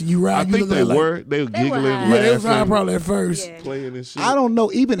first and you I ride, you think look they like, were. They were They were giggling, high. Yeah, they was high laughing, probably at first. Yeah. playing and shit. I don't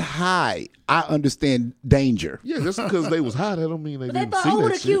know. Even high, I understand danger. Yeah, just because they was high, that don't mean they But they didn't thought, see oh, that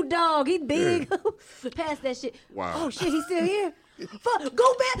what a shit. cute dog. He big. Past that shit. Wow. Oh, shit, he's still here?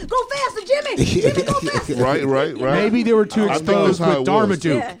 Go back, go faster, Jimmy. Jimmy, go faster. Right. Maybe they were too I think exposed that's how with it was.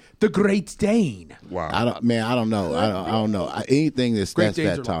 Darmaduke, Yeah. the Great Dane. Wow. I don't know. I don't know. Anything that's Great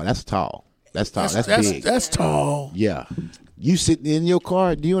that Danes tall, that's tall. That's tall. That's big. That's tall. Yeah. You sitting in your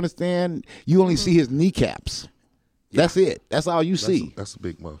car, do you understand? You only see his kneecaps. That's it. That's all you see. That's a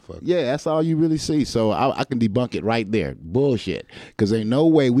big motherfucker. Yeah, that's all you really see. So I can debunk it right there. Bullshit. Because ain't no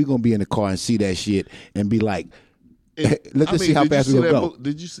way we going to be in the car and see that shit and be like, let's just see how fast we going to go.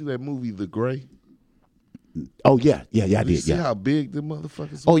 Did you see that movie, The Gray? Oh, yeah. I Did you did. see Yeah. how big the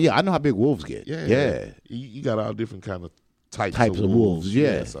motherfuckers Oh, are? yeah. I know how big wolves get. Yeah. You got all different kind of types Of wolves.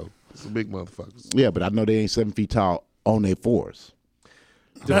 Yeah. So it's a big motherfuckers. Yeah, but I know they ain't 7 feet tall on their fours.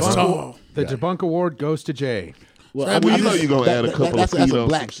 That's tall. The Debunk Award goes to Jay. Well, Well, you know you're going to add a couple of feet on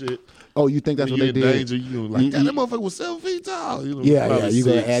some shit. Oh, you think that's When what you're they in did? danger, you like, that motherfucker was 7 feet tall. You know, Yeah, probably you're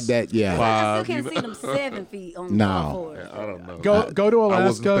going to 6, add that. Yeah. I 5, still you can't know. see them 7 feet on No. all fours. I don't know. Go to I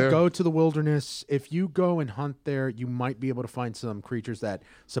wasn't Alaska, there. go to the wilderness. If you go and hunt there, you might be able to find some creatures that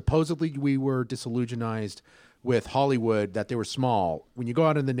supposedly we were disillusionized with Hollywood that they were small. When you go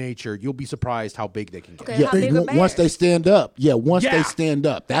out in the nature, you'll be surprised how big they can get. Okay, how big are Once they bears? stand up. Yeah, once they Yeah. stand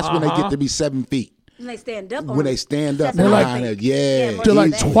up. That's when they get to be 7 feet. When they stand up. When they stand up That's what I behind think. it. Yeah. more They're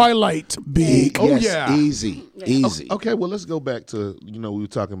like than that. Twilight big. Oh, Yes, yeah. Easy. Easy. Okay, well, let's go back to, we were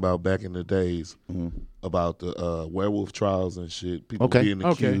talking about back in the days about the werewolf trials and shit. People Okay. being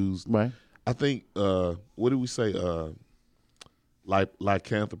Okay. accused. Right. I think, what did we say?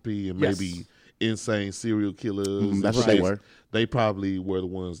 Lycanthropy and Yes. maybe insane serial killers. and that's what they shit. were. They probably were the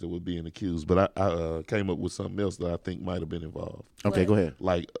ones that were being accused. But I came up with something else that I think might have been involved, Okay, go ahead.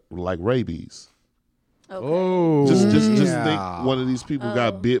 like rabies. Okay. Oh, Just yeah. think one of these people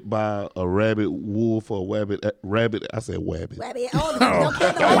got bit by a rabid wolf or rabbit. I said wabbit. Rabbit. Oh, don't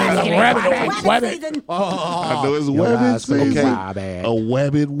kill the rabbit. Rabbit. Season. I know it's wabbit season. Okay. A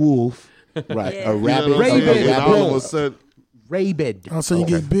wabbit wolf. Right. Yeah. A You rabbit. know what I'm A saying? And all of a rabbit. sudden, Rabid. So you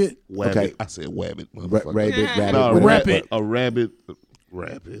get bit. wabbit. Okay. I said wabbit. Rabbit. Rabbit. No, Rabbit. a rabbit.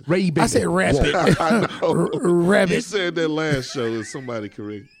 Rabbit. Rabid. I said rabbit. I know. You Rabbit. said that last show and somebody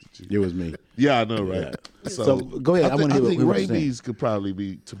corrected It you. was me. Yeah, I know, right? So, go ahead. I wanna hear I what think we were saying. rabies could probably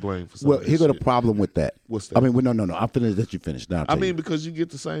be to blame for some Well, of that here go the shit. problem with that. What's that? I mean, well, no. I'm finished. Let you finish. Now, I'll I tell mean, you. because you get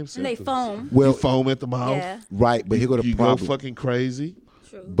the same And symptoms. they foam. Well, you foam at the mouth. Yeah. right, but here go the You problem. go fucking crazy.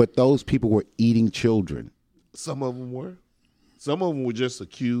 True. But those people were eating children. Some of them were. Some of them were just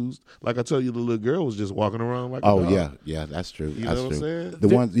accused. Like I told you, the little girl was just walking around like a Oh dog. yeah, that's true. You that's know what I'm true. saying? The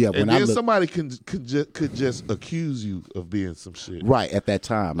ones, yeah. When And I then look, somebody could just accuse you of being some shit. right at that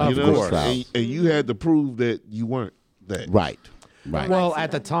time, You of know course. what I'm saying? And you had to prove that you weren't that. Right. Well,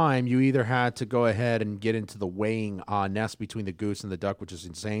 at the time, you either had to go ahead and get into the weighing nest between the goose and the duck, which is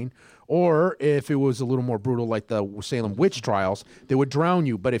insane, or if it was a little more brutal, like the Salem witch trials, they would drown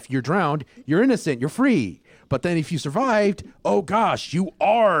you. But if you're drowned, you're innocent, you're free. But then if you survived, oh gosh, you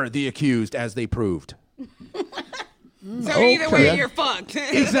are the accused, as they proved. So either way, you're fucked.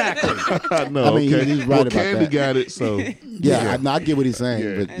 Exactly. I know. I mean, okay. he's right well, about Candy that. got it, so Yeah, I get what he's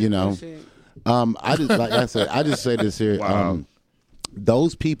saying, but you know, bullshit. I just like I said, I just say this here. Wow.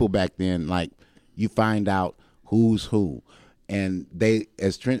 Those people back then, like you find out who's who, and they,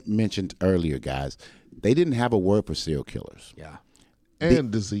 as Trent mentioned earlier, guys, they didn't have a word for serial killers. Yeah. and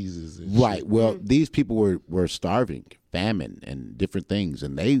diseases. And Right. shit. Well, these people were starving, famine, and different things,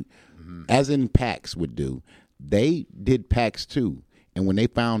 and they, as in packs would do, they did packs too. And when they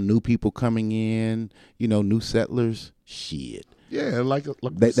found new people coming in, you know, new settlers, shit, Yeah, like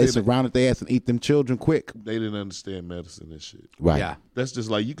they said, surrounded their ass and eat them children quick. they didn't understand medicine and shit. Right. Yeah. That's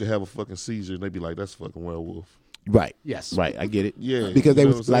just like you could have a fucking seizure and they be like, "That's fucking werewolf." Right. Yes. Right. I get it. Yeah, Because they you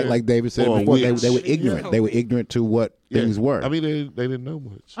know was what I'm saying? like David said Or a before, they witch. were ignorant. Yeah. They were ignorant to what Yeah. things were. I mean, they didn't know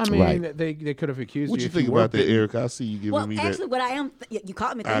much. I mean, Right. they could have accused What you you if think you were about that, bitten. Eric? I see you giving Well, me actually, that. what I am, you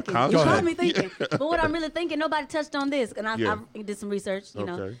caught me I thinking. caught You you. caught me thinking. But what I'm really thinking, nobody touched on this, and Yeah. I did some research. You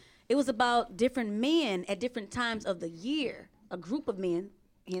know, Okay. it was about different men at different times of the year. A group of men,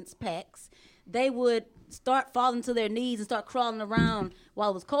 hence packs, they would start falling to their knees and start crawling around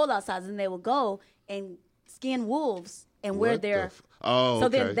while it was cold outside, and they would go and skin wolves and wear What the their. Oh, So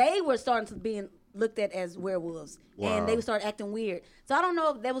okay. then they were starting to being looked at as werewolves, and they Wow. would start acting weird. So I don't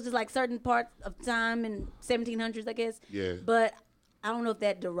know if that was just like certain parts of time in 1700s, I guess. Yeah. But I don't know if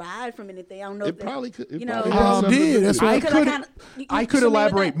that derived from anything. I don't know. It if probably could. You It know, probably had something to did. do That's with it. what I could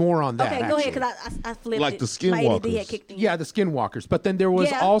elaborate more on that. Okay, go ahead, actually. because I flipped Like it. the My ADD had skinwalkers. kicked in. Yeah, the skinwalkers. But then there was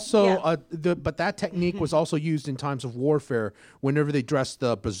Yeah, also yeah. but that technique was also used in times of warfare. Whenever they dressed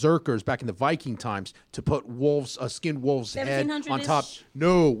the berserkers back in the Viking times to put wolves, a skinned wolf's head on 1700s? top.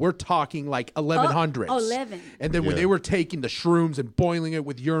 No, we're talking like 1100s. Oh, 11. And then when Yeah. they were taking the shrooms and boiling it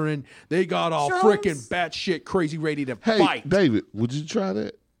with urine, they got all Shrooms? freaking batshit crazy ready to Hey, fight. David, would you try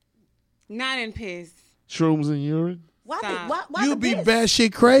that? Not in piss. Shrooms and urine? Why? Stop. Why You the be piss?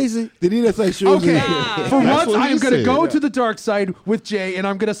 batshit crazy. Did he just say shoes? Okay, Nah. for That's once what I he am going to said. go to the dark side with Jay, and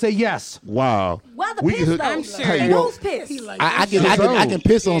I'm going to say yes. Wow. Why the We piss could- though? I'm sure. And well, who's pissed? I can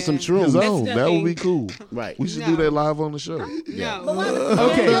piss on some His shrooms. own. the That would thing. be cool. Right. We should No. do that live on the show. No. But why the,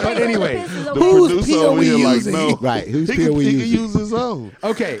 Okay, yeah, but the anyway, piss is The okay. Who's producer pill over we here like, using? no. Right, whose he pill can, we he can using? use his own.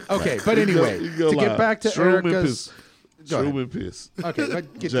 Okay, but You go- anyway, you go to get live. back to Shroom and Erica's. piss. Go ahead. Shroom and piss. Okay,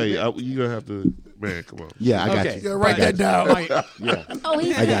 but get Jay, to you're going to have to, man, come on. Yeah, I got Okay. you. Yeah, write that down. Yeah. Oh,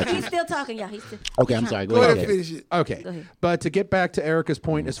 he's got you. he's still talking, y'all. He's still. Okay, I'm sorry. Go Go ahead. ahead and finish it. Okay, Go ahead. but to get back to Erica's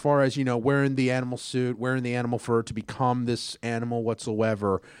point, as far as wearing the animal suit, wearing the animal fur to become this animal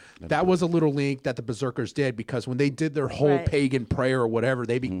whatsoever, that was a little link that the berserkers did, because when they did their whole Right. pagan prayer or whatever,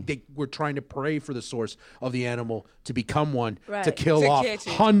 they were trying to pray for the source of the animal to become one to Right. kill To off catch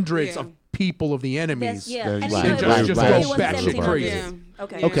it. hundreds Yeah. of people of the enemies. That's, yeah. Yeah, And right, you know, right, it right, was- right. it was Batshit 1700s. crazy. Yeah.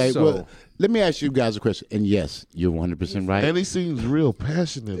 Okay. Okay, So- well, let me ask you guys a question. And yes, you're 100% right. And he seems real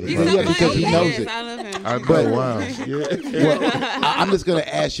passionate. He's about so Yeah, it. because funny. he knows Yes, it. I love him. I know, But- wow. Yeah. Well, I'm just going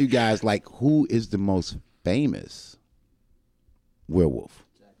to ask you guys, like, who is the most famous werewolf?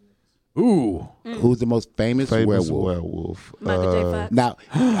 Ooh, Who's the most famous Famous werewolf? werewolf. Michael J. Fox. Now,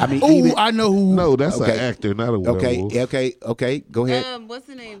 I mean, Ooh, even I know who. No, that's Okay. an actor, not a werewolf. okay. Go ahead. What's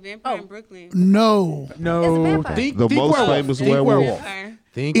the name? Vampire in Brooklyn. No. no, It's a vampire. think The most werewolf. famous Think werewolf. Vampire.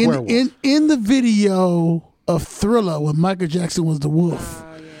 Think In werewolf. in the video of Thriller, when Michael Jackson was the wolf,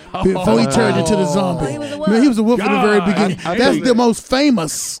 before he turned into the zombie. Oh, he was a wolf. No, he was a wolf in the very God, beginning. I That's think- the most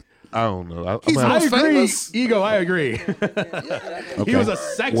famous. I don't know. He's I'm I most agree, famous. Ego. I agree. He was a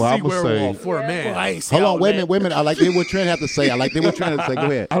sexy Well, I'ma werewolf say- for a man. Hold on, wait a minute. I like to hear what Trent have to say. Go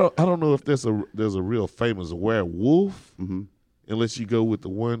ahead. I don't know if there's a real famous werewolf, unless you go with the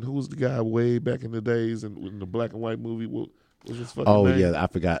one who was the guy way back in the days and in the black and white movie. What was his fucking Oh name? yeah, I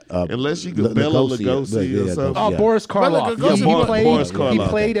forgot. Unless you go Bela Lugosi or something. Oh, Boris Karloff. Lugosi. He Yeah, played, Boris he Karloff.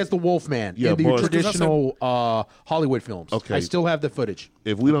 played as the Wolfman Yeah, in the Boris- traditional Hollywood films. Okay. I still have the footage.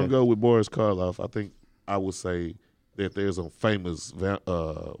 If we don't go with Boris Karloff, I think I would say that there's a famous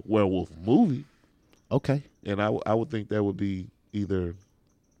werewolf movie, Okay. and I would think that would be either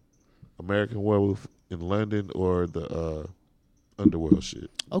American Werewolf in London or the Underworld shit.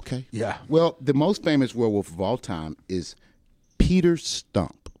 Okay. Yeah. Well, the most famous werewolf of all time is Peter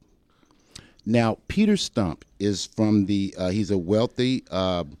Stump. Now, Peter Stump is from he's a wealthy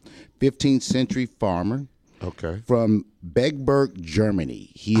 15th century farmer Okay. from Begburg, Germany.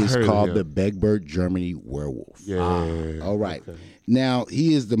 He I is heard of called him. the Begburg, Germany werewolf. Yeah. All right. Now,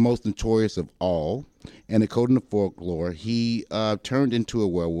 he is the most notorious of all. And according to folklore, he turned into a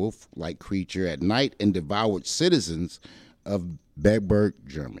werewolf-like creature at night and devoured citizens of Begburg,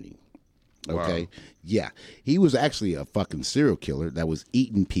 Germany. Okay? Wow. Yeah. He was actually a fucking serial killer that was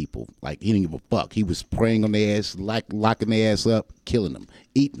eating people. Like, he didn't give a fuck. He was preying on their ass, locking their ass up, killing them,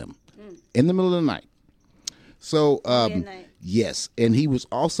 eating them in the middle of the night. So, Midnight. yes. And he was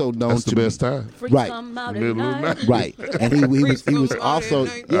also known That's to the best time. Freaks Right. come out at Middle of the night. night. Right. And he was also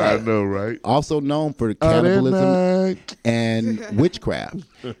I yeah, know, right? also known for Out at cannibalism night. and witchcraft.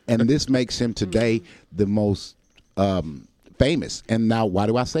 And this makes him today the most famous. And now, why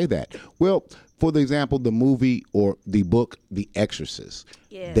do I say that? Well, for the example, the movie or the book, The Exorcist,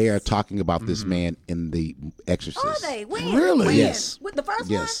 Yes. they are talking about this man in The Exorcist. Are they? When? Really? When? Yes. With the first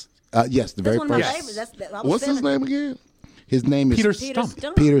Yes. one? Yes, the That's very one of my first. favorites. That, I was What's his feeling- name again? His name is Peter Peter Stump.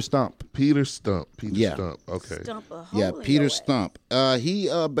 Stump. Peter Stump. Peter Stump. Peter Yeah. Stump. Okay. Stump a hole Yeah, in Peter your ass. Stump. He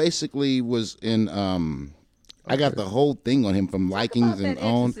basically was in. I got the whole thing on him from Talk likings about and that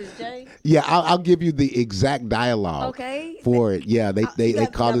on. Exorcist, Jay. Yeah, I'll give you the exact dialogue. Okay. For it, yeah, they You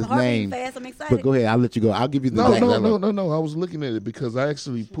got- called you his got my heart name. beating fast. I'm excited. But go ahead, I'll let you go. I'll give you the No, exact no, dialogue. no. I was looking at it because I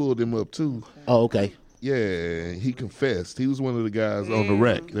actually pulled him up too. Oh, okay. Yeah, he confessed. He was one of the guys on the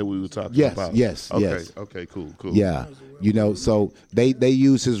wreck that we were talking Yes, about. yes, okay, yes. Okay, cool. Yeah, so they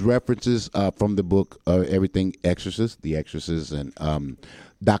use his references from the book everything Exorcist, The Exorcist, and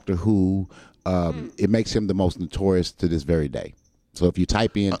Doctor Who. It makes him the most notorious to this very day. So if you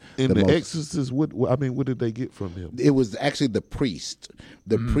type in The most, Exorcist, what did they get from him? it was actually the priest.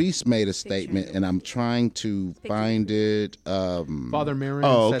 The priest made a statement, and I'm trying to find it. Father Marin.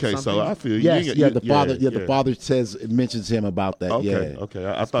 Oh, said okay. something. So I feel Yes, you. yeah, the father. Yeah, the father mentions him about that. Okay, yeah. okay.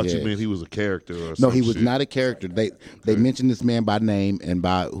 I thought you Yeah. meant he was a character or something. No, he was not a character. They mentioned this man by name and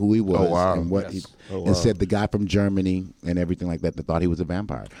by who he was wow. and what Yes. and said the guy from Germany and everything like that. They thought he was a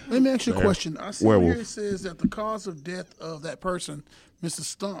vampire. Let me ask you a question. I see Werewolf. here it says that the cause of death of that person, Mr.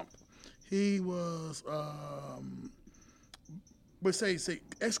 Stump, he was, say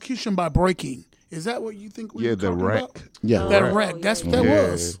execution by breaking. Is that what you think we were the talking rack. about? Yeah, That rack. That's what that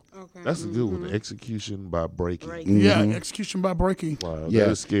was. Okay. That's a good one. Execution by breaking. Yeah, execution by breaking. Wow, Yeah.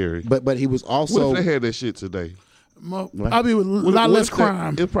 that is scary. But he was What also if they had that shit today? I'll be with a lot What less if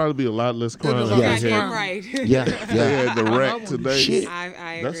crime. It'd probably be a lot less crime. It'd be if a lot they less had- Goddamn right. yeah. They had the rack today. Shit.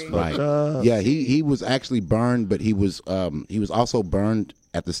 I That's agree. fucked Right. up. Yeah, he was actually burned, but he was also burned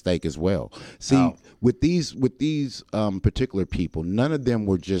at the stake as well. See, with these particular people, none of them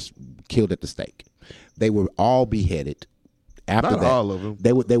were just killed at the stake. They were all beheaded. After Not that, all of them.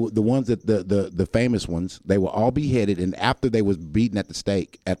 They were the ones that the famous ones. They were all beheaded, and after they was beaten at the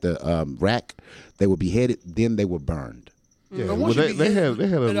stake at the rack, they were beheaded. Then they were burned. Yeah, But well, once you they had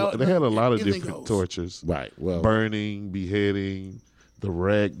behead, they had a lot of anything different goes. tortures. Right. Well, Burning, beheading, the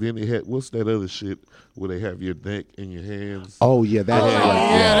rack. Then they had what's that other shit where they have your neck and your hands. oh yeah, that.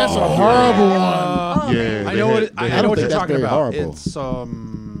 Yeah, that's a horrible one. Yeah, I know what they I had know what think you're that's talking very about. horrible.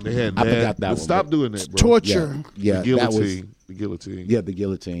 It's They had I that. forgot that But one, stop but- doing that, bro. Torture. Yeah, The that was guillotine. The guillotine. yeah the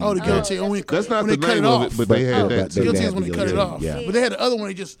guillotine. Oh, the guillotine. When That's not when the they cut name it of off. it, but they had But that they too. Guillotine had is when they the cut it guillotine, off. yeah. But they had the other one.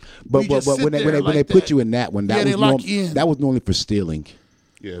 They just But you just sit when there they like put that. you in that one, that Yeah, they was lock you in. that was normally for stealing.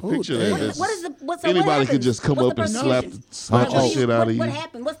 Yeah, Oh, picture damn. that. What is the what's Anybody what could happens? just come What's up the and slap persecution? the Oh, shit out of What you.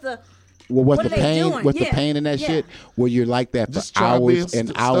 happened? What's the Well, what's What the are they pain? doing? What's the Yeah. pain in that Yeah. shit? Where you're like that for Just try being hours and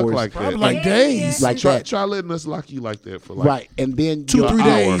stuck hours, like that. Probably like Yeah, days. like Try, that. try letting us lock you like that for like Right, and then 2-3 your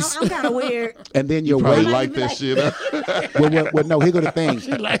days. hours, I'm kind of weird. and then your probably weight. like that shit. Well, no, here go the thing.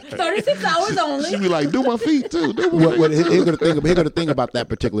 36 hours only. She be like, do my feet too. Do my Well, feet. here go the thing about that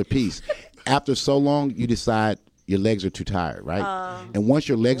particular piece. After so long, you decide your legs are too tired, right? And once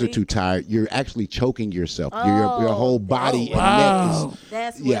your legs are too tired, you're actually choking yourself. Your whole body and wow. neck is.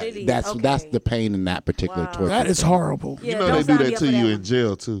 That's what Yeah, it is. that's Okay. the pain in that particular torture. That is horrible. Yeah, You know don't they do sign me that up to for you that in one.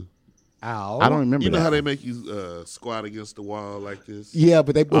 jail too. Ow. I don't remember. You know that. how they make you squat against the wall like this? Yeah,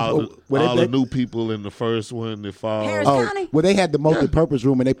 but they All, when all they, the new people in the first one that fall. Harris Oh, County? well, they had the multi-purpose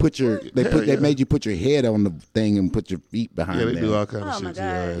room, and they put your they Yeah. made you put your head on the thing and put your feet behind. Yeah, they there. do all kind of Oh, my shit to your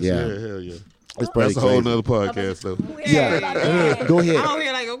ass. God. Yeah. Yeah, hell yeah. It's pretty That's a whole crazy. nother podcast though. Yeah, go ahead. Oh,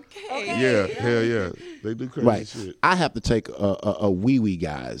 you're like, okay. Yeah, hell yeah. They do crazy Right, shit. I have to take a wee wee,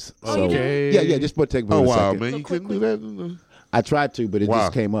 guys. So Okay. yeah, just put take. Oh a wow, second. man, you couldn't do that. In the... I tried to, but it Wow.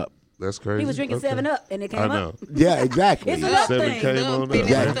 just came up. That's crazy. He was drinking Okay. 7-Up, and it came I know. up. Yeah, exactly. It's a up 7 thing. came on up.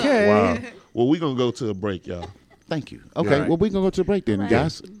 Exactly. Okay. Wow. Well, we're gonna go to a break, y'all. Thank you. Okay, Right. well we're gonna go to the break then,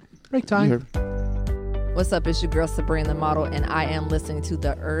 guys. Break You time. heard. What's up? It's your girl Sabrina the Model, and I am listening to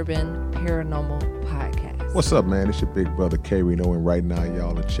the Urban Paranormal Podcast. What's up, man? It's your big brother K Reno, and right now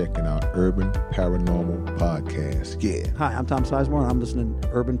y'all are checking out Urban Paranormal Podcast. Yeah. Hi, I'm Tom Sizemore, and I'm listening to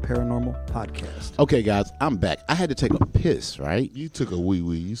Urban Paranormal Podcast. Okay, guys, I'm back. I had to take a piss, right? You took a wee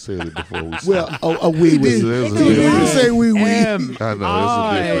wee. You said it before we Well, started. a wee wee. There's a It You difference. didn't say we. M. I know.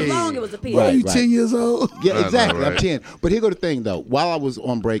 I- It's a It was difference. long. It was a piece. Right. You 10 years old? Yeah, I know, exactly. I'm right? 10. But here go the thing, though. While I was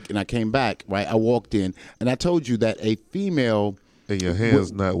on break and I came back, right, I walked in and I told you that a female, And your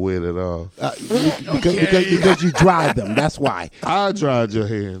hands not wet at all. because you dried them. That's why. I dried your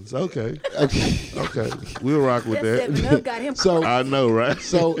hands. Okay. Okay. Okay. We'll rock with That that. 7-Up got him. So, I know, right?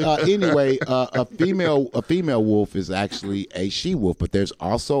 so anyway, a female wolf is actually a she wolf, but there's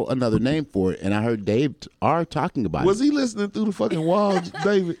also another name for it, and I heard Dave R talking about Was it. he listening through the fucking wall,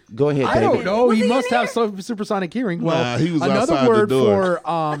 David? Go ahead, I David. don't know. Was He he in must have there? some supersonic hearing. Well, Nah, he was another outside the word door.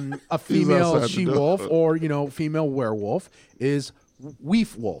 for a female outside the she door. wolf or female werewolf is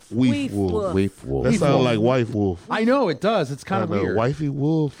weef wolf. Weef Weef wolf. wolf. Weef wolf. That Weef sounds wolf. like wife wolf. I know it does. It's kind I of know. weird. Wifey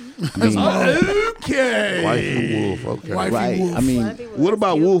wolf. Okay. Wifey wolf. Okay. Wifey Right. wolf. I mean, What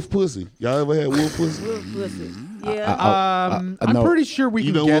about wolf pussy? Y'all ever had wolf pussy? Pussy. Yeah. I'm no. pretty sure we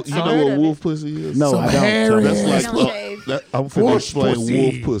You can know get what? You some. know what wolf pussy is? no, Some I don't. hairy That's ass. like Don't shave. I'm finna Wolf explain pussy.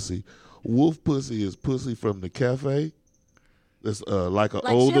 wolf pussy. Wolf pussy is pussy from the cafe. That's like an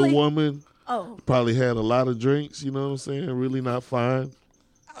Like older chili? woman. Oh. Probably had a lot of drinks. You know what I'm saying? Really not fine.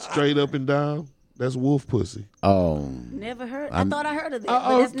 Straight up and down. That's wolf pussy. Oh. Never heard. I thought I heard of that.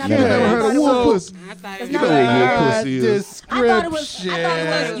 But that's not Never You never heard of wolf pussy? I thought That's it not was You know what what wolf pussy is. I thought it was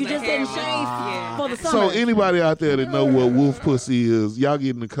you just didn't shave for the So summer. anybody out there that know what wolf pussy is, y'all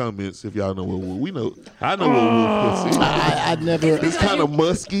get in the comments if y'all know what wolf. We know. I know what wolf pussy is. I never. It's kind of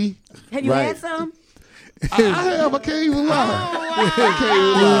musky. Have you Right. had some? I have. I can't even lie.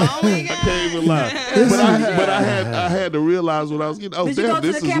 I can't even lie. But I had to realize what I was getting. Oh, Did you go damn, to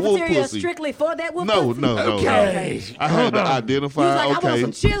this the is wolf cafeteria pussy. strictly for that wolf No, pussy? no. Okay. I had to You was identify. like, I want Okay.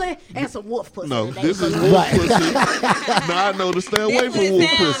 some chili and some wolf pussy. No, today. this is wolf pussy. Now I know to stay away This from is wolf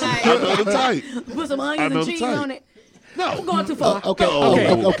sound pussy. like- I know the type. Put some I onions know and the cheese type. on it. No. I'm going too far. Okay.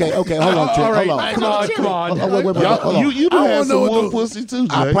 Hold on, Trent. All right, Hold on. come on. Oh, wait. Y'all, Hold on. you I had wanna some know what wolf the- pussy too,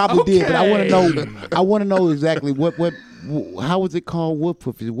 Jay. I probably did, but I want to Okay. know. I want to know exactly what. How was it called? Wolf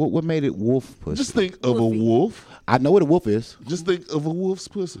pussy. What made it wolf pussy? Just think of a wolf. I know what a wolf is. Just think of a wolf's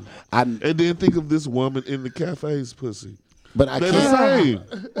pussy. And then think of this woman in the cafe's pussy. but I They're the can't. same.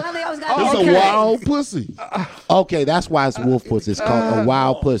 Well, they always got It's a wild pussy. Okay, that's why it's wolf pussy. It's called a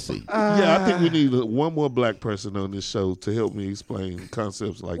wild pussy. Yeah, I think we need one more black person on this show to help me explain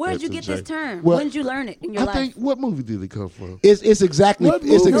concepts like Where'd that. you to get Jay. this term? Well, when did you learn it in your I life? think what movie did it come from? It's exactly. What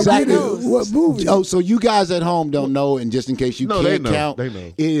It's movie? exactly. What movie? Oh, so you guys at home don't know, and just in case you No, they can't know. count, They know.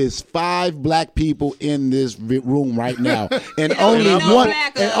 it is 5 black people in this room right now, and don't only need no one,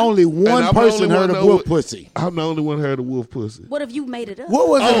 backup. and only And one I'm the person only heard one of know wolf what- pussy. I'm the only one who heard of wolf pussy. What if you made it up? What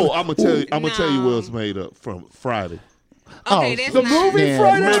was it? Oh, I'm gonna tell you. I'm gonna tell you No. what it's made up from. Friday. Okay, that's The not movie Man,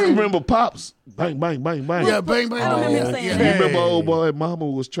 Friday. Remember Pops? Bang, bang, bang, bang. Yeah, bang bang. I don't remember him yeah, saying yeah. that. You remember old boy Mama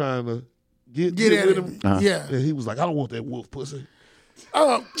was trying to get Get with at him? him. Yeah. And he was like, I don't want that wolf pussy.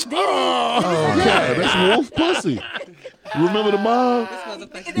 Oh, Yeah, that's wolf pussy. Remember the mom?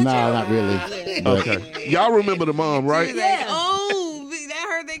 No, not really. Okay. Y'all remember the mom, right? He's like, oh,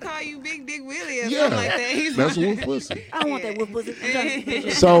 I heard they call you Big Dick Willie or Yeah. something like that. He's That's like, wolf pussy. I don't want that wolf pussy. I'm trying to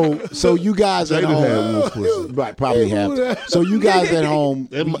picture. So you guys at Jada had home, wolf pussy. right? Probably have. So you guys at home.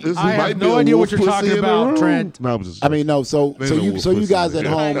 I have no idea what you're talking about, Trent. No, I'm just I mean, no. So There's no wolf you pussy guys in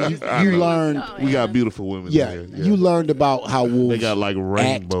at there. home, I you know. learned. we got beautiful women. Yeah, in there. you learned about how wolves They got like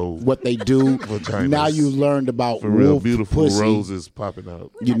rainbow act, what they do. vaginas. Now you learned about for real wolf beautiful pussy. roses popping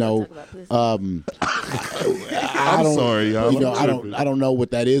out. You know, I'm don't, sorry, y'all. You know, I'm tripping. I don't know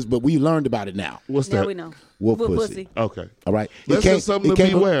what that is, but we learned about it now. What's Yeah, that? we know. Wolf Wolf pussy. Okay. All right, That's just something to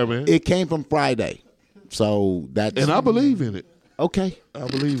beware, man. It came from Friday, so that's And I believe in it. okay. I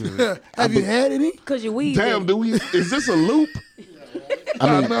believe in it. have you had any? Because you weed. Damn, do we? Is this a loop?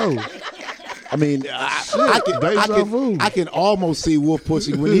 I know. I mean, Deja vu. I can almost see wolf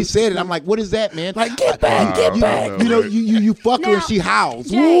pussy when he said it. I'm like, what is that, man? Like, get back, get I back. don't know, You know, man. you fuck her Now, and she howls.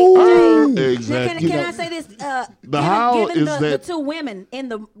 Jay, Woo! Jay, Exactly. Can I say this? The howl given is the that- 2 women in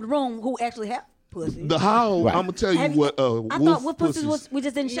the room who actually have pussy. The howl. Right. I'm gonna tell you Have what. I Wolf thought wolf pussy pussies. was we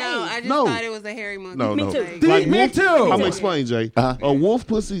just didn't shave. no, I just No. thought it was a hairy monkey. No, Me no. too. Like Me wolf, too. I'm Me gonna too. explain, Jay. A wolf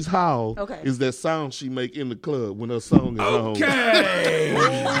pussy's howl Okay. is that sound she make in the club when her song is on. Okay.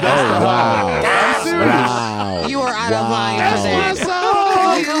 Wow. Wow. You are out of line Wow. for that.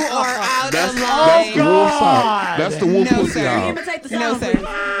 You are out That's of the line. wolf sound. That's the wolf No, pussy sir. Can you howl. imitate the No, sound? sir.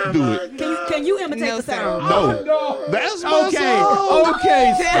 please? Do it. Can you imitate No, the sir. sound? No. That's my Okay. song.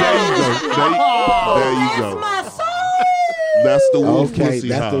 Okay. There you go. There you That's go. my song. That's the wolf Okay, pussy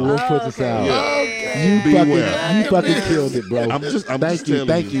that's the howl. wolf pussy sound. You Beware. fucking killed it, bro. I'm just thank you, telling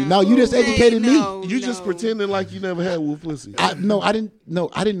thank you. you. No, you just educated me. No, You just no. pretending like you never had wolf pussy. I didn't know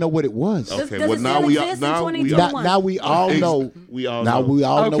what it was. Okay, Does well it now still we exist in now we 2021? Now we all know. we all Now know. we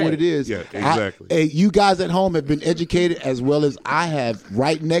all know Okay. what it is. Yeah, exactly. Hey, you guys at home have been educated as well as I have.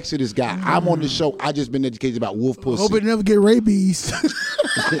 Right next to this guy, I'm on the show. I just been educated about wolf pussy. Hope it never get rabies. Or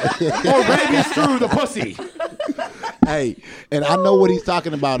rabies through the pussy. Hey, and I know what he's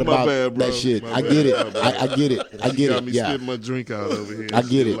talking about My bad, bro. that shit. My I bad, get it. my bad. I get it. I get Got it. me Yeah, spitting my drink out over here. I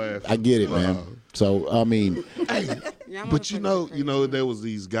get it. Laughing. I get it, man. So I mean, Y'all But you know, there was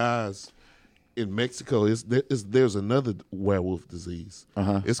these guys in Mexico. There's another werewolf disease.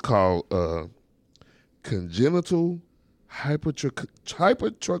 It's called congenital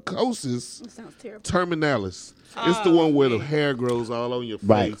hypertrichosis Sounds terrible. terminalis. It's the one where the hair grows all on your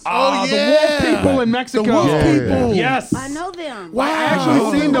Right. face. Oh, the wolf people in Mexico. The wolf Yeah. people. Yes. I know them. I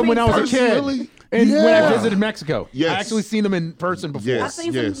actually seen them when I was a kid. Personally? And when Yeah. I visited Mexico. Yes. I actually seen them in person before. Yes. I've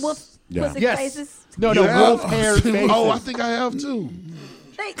seen some wolf Yeah. pussy Yes. faces. No, You have? wolf hair faces. Oh, I think I have too.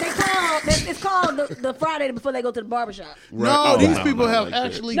 It's called the Friday before they go to the barbershop. No, these no, people no, have like that.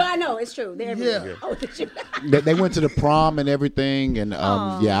 actually. No, I know it's true. They're everywhere. Yeah. Oh, did you? they went to the prom and everything, and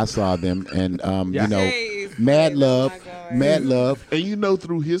yeah, I saw them, and Yeah. you know, Jay is mad crazy. love. Oh my God. Mad love. And you know,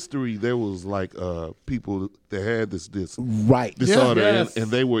 through history, there was like people that had this Right. disorder, Yes.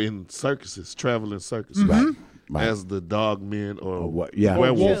 and they were in circuses, traveling circuses, Right. as the dog men or what? Yeah.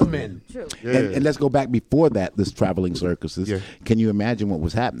 werewolf Wolf men. men. True. Yeah. And let's go back before that, this traveling circuses. Yeah. Can you imagine what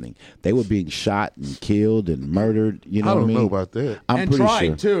was happening? They were being shot and killed and murdered. You know I what I don't mean? know about that. I'm And pretty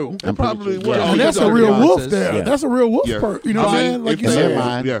tried, sure. too. I'm Probably pretty was. sure. And that's a Dark real wolf goddesses. there. Yeah. That's a real wolf Yeah. part. You know what I'm saying? Like if you In they- their said.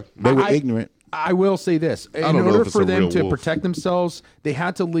 mind, yeah. they were I- ignorant. I will say this: in don't know order if it's for a them real to wolf. protect themselves, they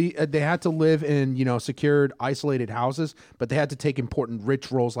had to live in secured, isolated houses. But they had to take important,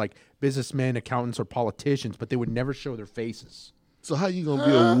 rich roles like businessmen, accountants, or politicians. But they would never show their faces. So how you gonna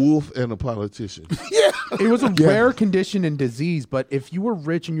be a wolf and a politician? It was a rare condition and disease, but if you were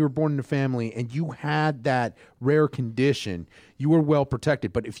rich and you were born in a family and you had that rare condition, you were well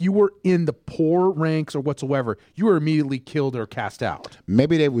protected. But if you were in the poor ranks or whatsoever, you were immediately killed or cast out.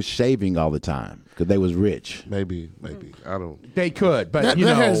 Maybe they was shaving all the time because they was rich. Maybe. I don't. They could, but That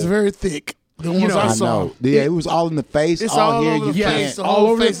hair is very thick. The ones know, I I saw. know. Yeah, it was all in the face, It's all all here. over You the can't. face. The all whole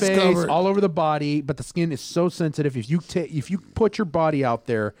over the face is face, covered. all over the body, but the skin is so sensitive. If you put your body out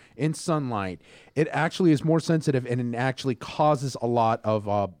there in sunlight, it actually is more sensitive, and it actually causes a lot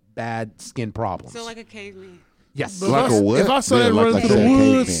of bad skin problems. So like a caveman. Yes, But Like if I- a what? If I saw Yeah, that like running I through the said,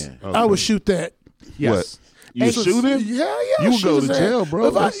 woods, caveman. I would shoot that. yes. What? You It's a- shoot him? Yeah. You would shoot go his to ass. jail,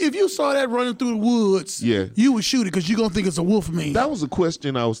 bro. If you saw that running through the woods, Yeah. you would shoot it because you're gonna think it's a wolf man. That was a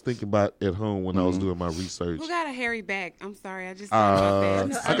question I was thinking about at home when I was doing my research. Who got a hairy back? I'm sorry, I just thought about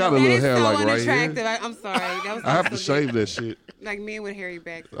that. I got a That little is hair so like right unattractive. here. I'm sorry. That was I have to so shave that shit. like men with hairy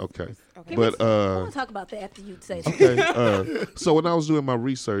backs. Okay. Okay. But I want to talk about that after you say something. okay. So when I was doing my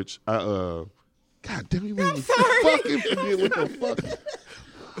research, God damn, you made me fucking forget what the fuck.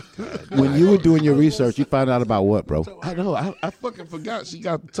 When you were doing your research, you found out about what, bro? I know. I fucking forgot. She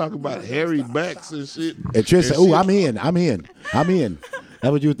got to talk about hairy backs and shit. And Trish said, "Ooh, shit. I'm in.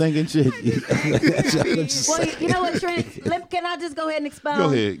 That what you were thinking, shit? Well, you know what, Trent? Can I just go ahead and expound?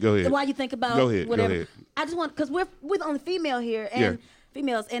 Go ahead. While you think about Go ahead, go whatever. ahead. I just want, because we're the only female here and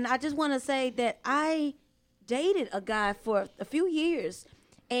females, and I just want to say that I dated a guy for a few years,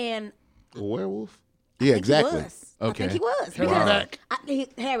 and A werewolf? Yeah, I think exactly. He was. I think he was.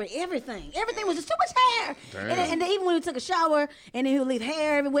 He had everything. Everything was just too much hair. And then even when we took a shower and then he would leave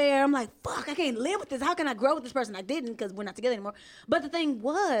hair everywhere, I'm like, fuck, I can't live with this. How can I grow with this person? I didn't because we're not together anymore. But the thing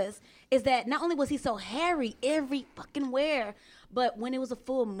is that not only was he so hairy every fucking where, but when it was a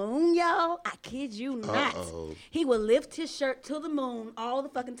full moon, y'all, I kid you not, he would lift his shirt to the moon all the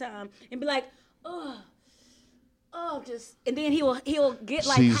fucking time and be like, and then he'll get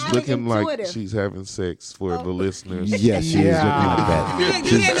like She's highly looking intuitive. like she's having sex for the listeners. Yes, she is looking like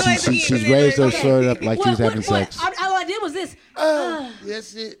that. She's raised her shirt up like she was having sex. All I did was this.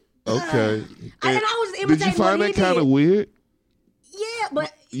 That's it. Okay. And I was Did imitating you find what he that kind of did. weird? Yeah,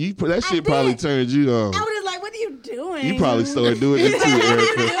 but That shit probably did. turned you on. I was just like, what are you doing? You probably started doing it too,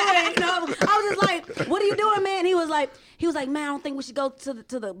 Erica. No, I was just like, what are you doing, man? He was like, man, I don't think we should go to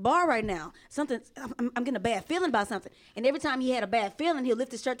the bar right now. I'm getting a bad feeling about something. And every time he had a bad feeling, he'll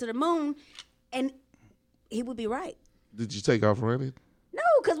lift his shirt to the moon, and he would be right. Did you take off running? No,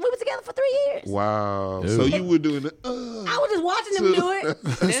 because we were together for 3 years. Wow. So you were doing it. I was just watching him do it.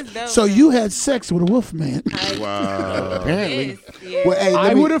 That's dope. So you had sex with a wolf man. Wow. Apparently. Yes. Well, hey,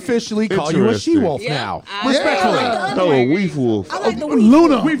 I would officially call you a Interesting. she-wolf Yeah. now. I- Respectfully. Yeah. No, a weef wolf. I like the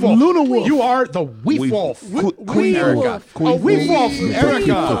Luna. Weef-wolf. Luna wolf. You are the weef-wolf. Queen Erica. wolf. Oh, weef-wolf.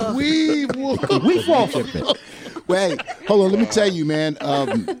 Erica. Weave wolf. Weef-wolf. Well, hey, hold on. Let me tell you, man.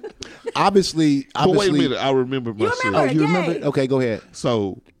 Obviously. But wait a minute. I remember my You shit. remember Oh, you Yay. remember it? Okay, go ahead.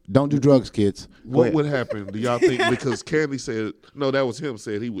 So Don't do drugs, kids. Go what ahead. would happen? Do y'all think? Because Candy said, no, that was him,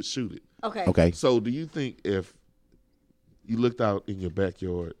 said he would shoot it. Okay. Okay. So do you think if you looked out in your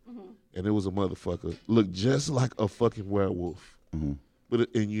backyard and it was a motherfucker, looked just like a fucking werewolf, and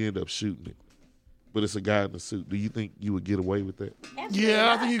you end up shooting it, but it's a guy in a suit, do you think you would get away with that?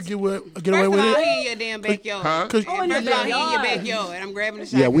 Yeah, I think you get away First with of all, it. he in your damn backyard. Huh? Cause, Oh, in First your of all, he in your backyard. backyard, and I'm grabbing the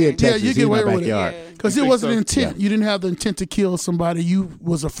shotgun. Yeah, we in Texas. you He's get in my away with backyard. it. Because You it think wasn't so? intent. You didn't have the intent to kill somebody. You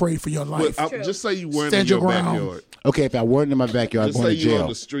was afraid for your life. But just say you weren't Stand in your your ground. backyard. Okay, if I weren't in my backyard, I'm Just going say to you're on jail.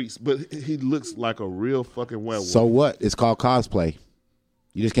 the streets, but he looks like a real fucking werewolf. So what? It's called cosplay.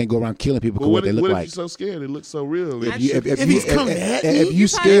 You just can't go around killing people but for what what they if look you're like. so scared? It looks so real. If he's coming at you, you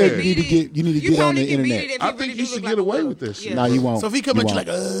scared, you need to get You get on probably the can beat internet. it if I he think really you do should look get like a away wolf. with that shit. Yeah. No, you won't. So if he come You at you won't.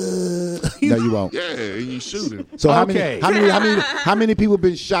 like, No, you won't. Yeah, and you shoot him. So how Okay. how many people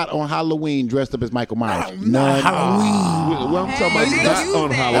been shot on Halloween dressed up as Michael Myers? None. Halloween. Well, I'm talking about They not use on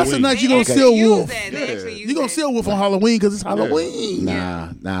that. Halloween. That's the night you They gonna actually steal use wolf. that. They actually use You gonna gonna see a wolf on Halloween because it's Halloween.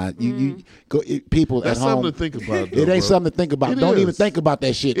 Nah. You go, people That's at home. something to think about. It ain't something to think about. Don't even think about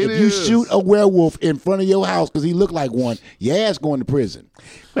that shit. It if you is. shoot a werewolf in front of your house because he looked like one, your ass going to prison.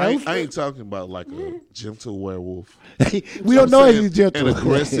 I ain't talking about like a gentle werewolf. We don't know if he's gentle. An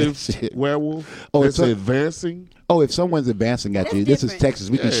aggressive werewolf that's advancing. Oh, if someone's advancing at you, this is Texas.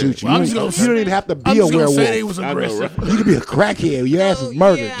 We can shoot you. Well, You don't even have to be I'm a just gonna werewolf. say they was aggressive. You could be a crackhead. Your ass is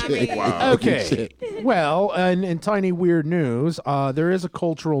murdered. Wow. Okay. Well, in tiny weird news, there is a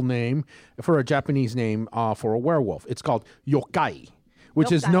cultural name for a Japanese name for a werewolf. It's called yokai,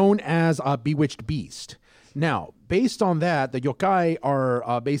 which is known as a bewitched beast. Now, based on that, the yokai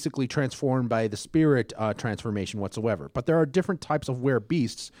are basically transformed by the spirit transformation whatsoever. But there are different types of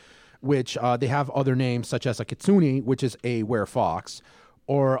were-beasts, which they have other names, such as a kitsune, which is a were-fox,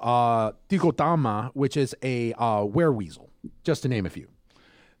 or tigodama, which is a were-weasel, just to name a few.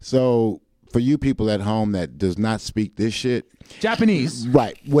 So, for you people at home that does not speak this shit, Japanese.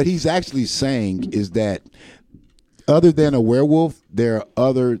 Right. What he's actually saying is that other than a werewolf, there are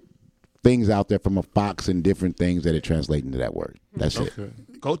other things out there from a fox and different things that it translate into that word. That's it.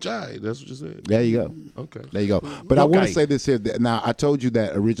 Kochai, that's what you said. There you go. Okay. There you go. But I want to say this here. Now, I told you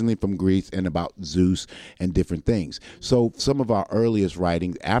that originally from Greece and about Zeus and different things. So some of our earliest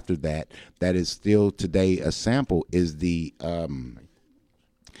writings after that is still today a sample, is the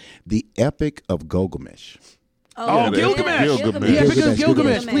Epic of Gilgamesh. Gilgamesh. Gilgamesh. The Epic of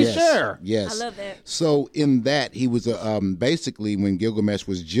Gilgamesh. Please share. Yes. I love that. So in that, he was basically, when Gilgamesh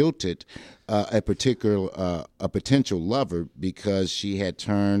was jilted, a potential lover because she had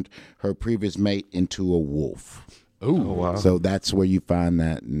turned her previous mate into a wolf. Oh, wow. So that's where you find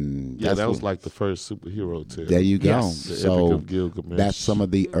that. And Yeah, that was like the first superhero tale. there you go. Yes. The So Epic of Gilgamesh. that's some of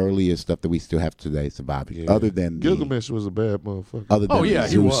the earliest stuff that we still have today surviving. Yeah. Other than Gilgamesh was a bad motherfucker. other than yeah, the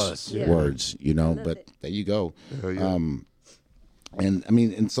he Zeus was. Yeah. words, but it. there you go. Hell yeah. And I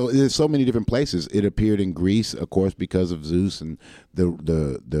mean, and so there's so many different places. It appeared in Greece, of course, because of Zeus and the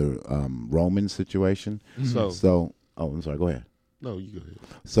Roman situation. So I'm sorry. Go ahead. No, you go ahead.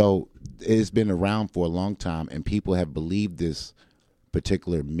 So it's been around for a long time, and people have believed this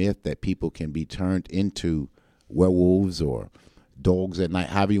particular myth that people can be turned into werewolves or dogs at night,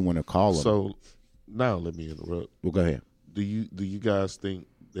 however you want to call them. So now let me interrupt. Well, go ahead. Do you guys think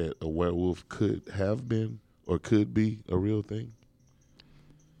that a werewolf could have been or could be a real thing?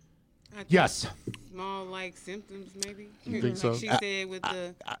 Yes. Small like symptoms, maybe. You think so? Like she said with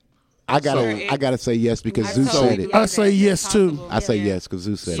the. I gotta say yes because Zeus said it. I say yes too. I say yes because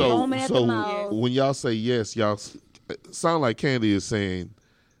Zeus said it. Foaming at the mouth. When y'all say yes, y'all sound like Candy is saying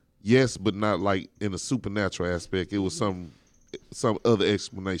yes, but not like in a supernatural aspect. It was some other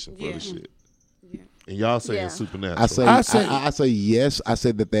explanation for the shit. Yeah. And y'all saying Yeah. supernatural. I say yes. I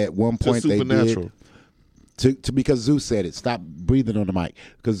said that at one To point they supernatural. did. To because Zeus said it. Stop breathing on the mic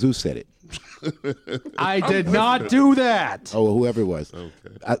because Zeus said it. I did not do that. Oh, whoever it was. Okay.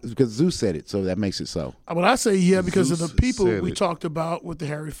 Because Zeus said it, so that makes it so. But I say yeah because Zeus of the people said we it. talked about with the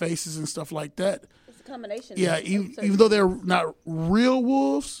hairy faces and stuff like that. It's a combination. Yeah, of even certain though they're not real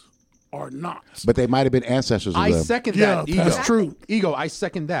wolves, are not. But they might have been ancestors of I them. second Yeah, that. Ego. that's true. Ego, I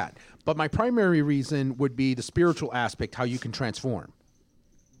second that. But my primary reason would be the spiritual aspect, how you can transform.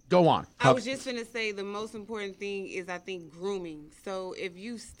 Go on. I was just finna say the most important thing is I think grooming. So if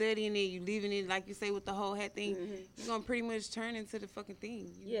you studying it, you leaving it like you say with the whole head thing, you're gonna pretty much turn into the fucking thing.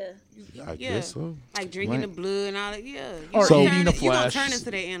 Yeah. I guess so. Like drinking Right. the blood and all that. Yeah. Or So- eating the You're gonna flesh. turn into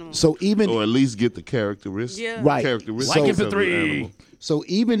that animal. So even Or at least get the characteristics. Yeah. Right. Characteristics Like of infant the 3. animal. so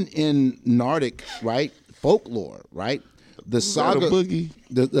even in Nordic, right, folklore, right, the saga boogie?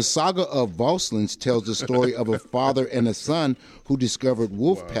 the saga of Volslands tells the story of a father and a son who discovered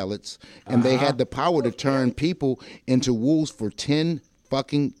wolf pellets, and they had the power to turn people into wolves for 10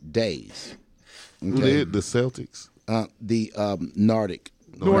 fucking days. Who did? The Celtics. The Nordic.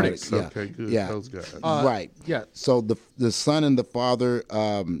 Nordics. Yeah. Okay, good. Yeah. Those guys. Right. yeah. So the son and the father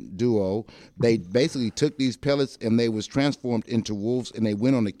duo, they basically took these pellets and they was transformed into wolves, and they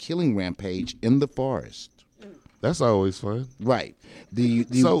went on a killing rampage in the forest. That's always fun. Right.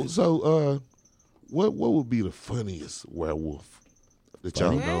 So, what would be the funniest werewolf that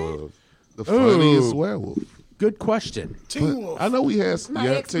y'all know of? The funniest werewolf. Good question. Teen Wolf. I know we had Teen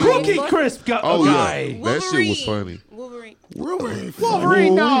Cookie Wolf. Crisp Oh guy. yeah, that shit was funny. Wolverine. Wolverine.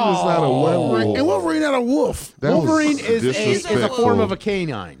 Wolverine, no. was not a werewolf. And Wolverine not a wolf. That was Wolverine is a disrespectful. form of a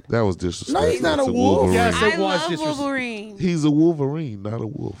canine. That was disrespectful. No, he's not a to wolf. Wolverine. Yes, I it was love disrespectful. Wolverine. He's a Wolverine, not a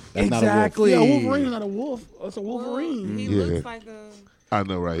wolf. That's not a wolf. Exactly. Yeah, Wolverine is not a wolf. That's a Wolverine. He Yeah. looks like a. I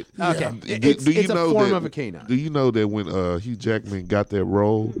know, right? Okay. Do It's you a know form that- of a canine. Do you know that when Hugh Jackman got that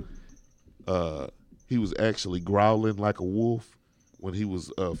role, he was actually growling like a wolf when he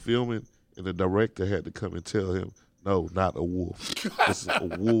was filming, and the director had to come and tell him, no, not a wolf. It's a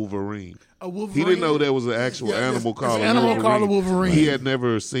Wolverine. A Wolverine. He didn't know there was an actual animal called a Wolverine. He had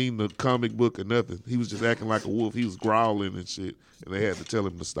never seen the comic book or nothing. He was just acting like a wolf. He was growling and shit, and they had to tell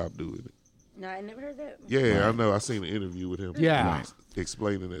him to stop doing it. No, I never heard that. Yeah, I know. I seen an interview with him. Yeah.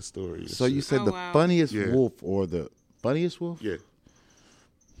 Explaining that story. So you said the wow. funniest Yeah. wolf or the funniest wolf? Yeah.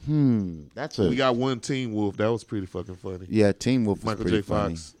 That's a We got one Teen Wolf. That was pretty fucking funny. yeah. Teen Wolf was Michael pretty J.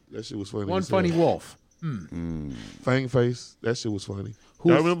 funny. Fox. That shit was funny. One as hell. funny wolf. Fang Face. That shit was funny.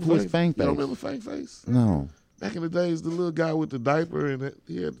 Who's- Y'all remember who's Fang Y'all Face? remember Fang Face? No. Back in the days, the little guy with the diaper and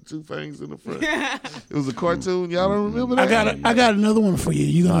he had the two fangs in the front. It was a cartoon. Y'all don't remember that? I got another one for you.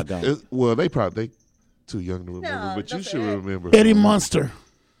 You No, I gonna don't. Well, they too young to remember, No, but you don't should say that. remember. Eddie Munster.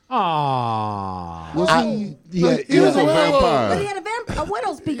 Ah. Was he? Yeah, he was a But he vampire. had a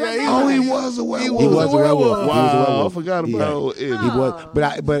widow's peak. Yeah, Oh, he was a werewolf. He was a werewolf. He was a Wow, werewolf. I forgot Yeah. about Eddie. He was,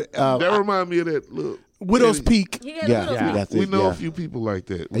 but That remind me of that look. Widow's Eddie. Peak. He had a yeah, widow's peak. that's We it. know yeah. a few people like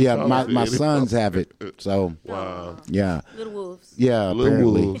that. Yeah, Shout my out to my Eddie. sons have it. So Wow. yeah, Little wolves. yeah. Little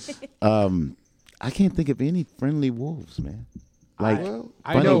Apparently, wolves. I can't think of any friendly wolves, man. Like Well,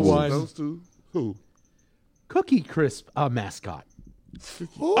 I funny know wolves. one. those two. Who? Cookie Crisp mascot.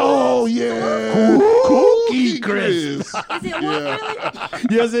 Oh yeah, Cookie Chris. Is it a wolf, really?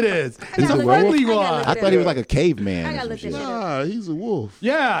 Yes, it is. It's a gotta look friendly at it. one. I thought he was like a caveman. I or gotta some look shit. that shit up. Nah, he's a wolf.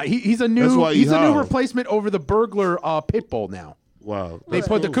 Yeah, he's a That's new why he he's a new howl. replacement over the burglar pit bull now. Wow. They That's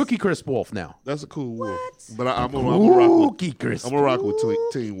put the cool. Cookie Crisp wolf now. That's a cool wolf. What? But I'm gonna rock with. Cookie Crisp. I'm gonna rock with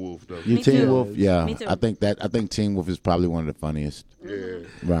Teen Wolf though. You Me Teen too. Wolf, yeah. Me too. I think Teen Wolf is probably one of the funniest. Yeah.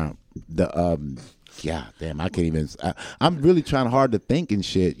 Right. Yeah, damn, I can't even. I'm really trying hard to think and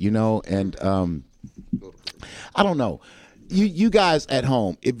shit, and I don't know. You guys at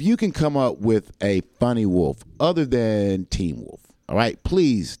home, if you can come up with a funny wolf other than Teen Wolf, all right,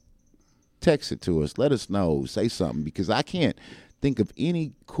 please text it to us. Let us know. Say something because I can't think of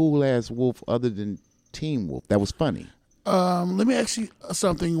any cool ass wolf other than Teen Wolf that was funny. Let me ask you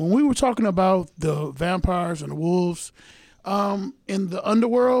something. When we were talking about the vampires and the wolves, in the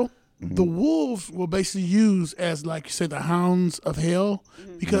underworld, the wolves were basically used as, like you said, the hounds of hell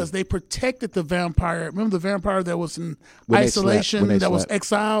because they protected the vampire. Remember the vampire that was in When they isolation, slept. that was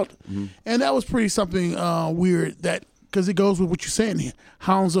exiled? And that was pretty something weird that because it goes with what you're saying here,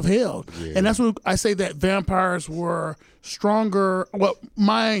 hounds of hell. And that's what I say that vampires were stronger,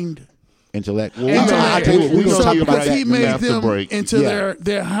 mind. Intellect. Well, Intellect. we gonna So get because back he to made after them break. into Yeah.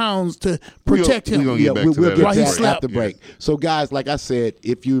 their hounds to protect We him. gonna get back to we'll that get While to he that slept. after break. So, guys, like I said,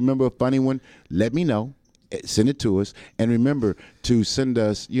 if you remember a funny one, let me know. Send it to us, and remember to send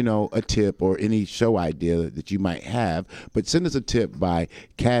us, a tip or any show idea that you might have. But send us a tip by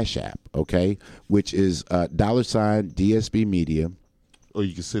Cash App, okay, which is $DSB Media. Or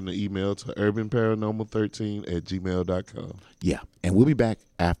you can send an email to urbanparanormal13@gmail.com. Yeah, and we'll be back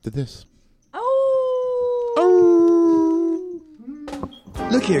after this.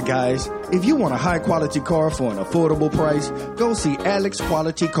 Look here, guys. If you want a high-quality car for an affordable price, go see Alex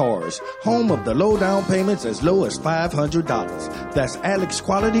Quality Cars, home of the low down payments as low as $500. That's Alex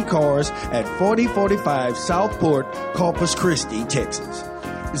Quality Cars at 4045 Southport, Corpus Christi, Texas.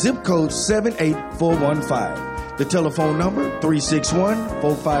 Zip code 78415. The telephone number,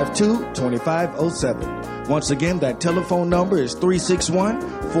 361-452-2507. Once again, that telephone number is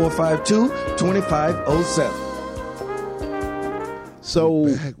 361-452-2507.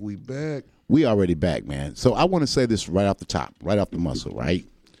 So We back. we already back, man. So I want to say this right off the top, right off the muscle, right?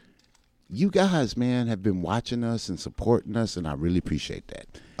 You guys, man, have been watching us and supporting us, and I really appreciate that.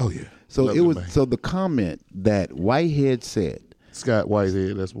 Oh yeah. So Love it was man. so the comment that Whitehead said, Scott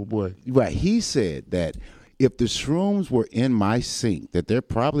Whitehead, that's my boy. right? He said that if the shrooms were in my sink, that they're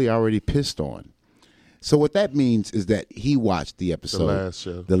probably already pissed on. So what that means is that he watched the episode,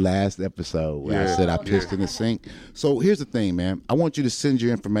 The last show. episode where I Yeah. said I pissed in the sink. So here's the thing, man. I want you to send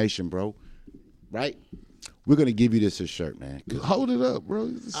your information, bro. Right? We're gonna give you this shirt, man. Hold it up,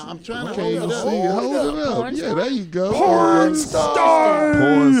 bro. I'm trying to Okay, hold it up. see it. Hold it up. Porn Yeah, star? there you go. Porn star.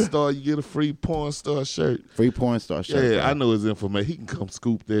 Porn star. You get a free porn star shirt. Free porn star shirt. Yeah, bro. I know his information. He can come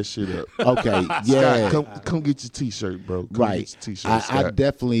scoop that shit up. Okay, yeah. Scott, come get your T-shirt, bro. Come Right. Get your T-shirt, I Scott.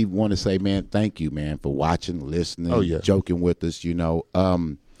 definitely want to say, man, thank you, man, for watching, listening, Oh, yeah. joking with us,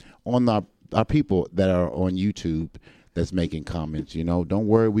 on our people that are on YouTube that's making comments, don't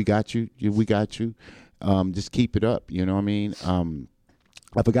worry, we got you. We got you. Just keep it up, you know what I mean?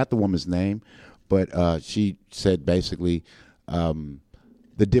 I forgot the woman's name, but she said basically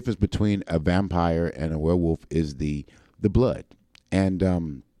the difference between a vampire and a werewolf is the blood.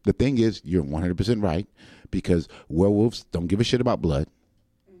 And the thing is, you're 100% right, because werewolves don't give a shit about blood.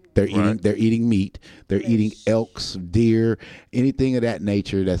 They're eating meat. They're eating elks, deer, anything of that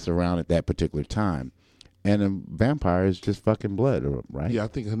nature that's around at that particular time. And a vampire is just fucking blood, right? Yeah, I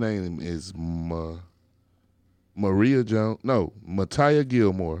think her name is Maria Jones. No, Mattia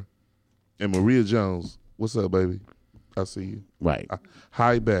Gilmore and Maria Jones. What's up, baby? I see you. Right.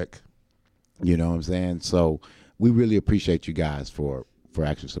 Hi back. You know what I'm saying? So we really appreciate you guys for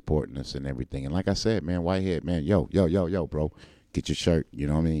actually supporting us and everything. And like I said, man, Whitehead, man, yo, bro, get your shirt. You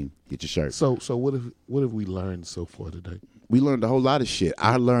know what I mean? Get your shirt. So what have we learned so far today? We learned a whole lot of shit.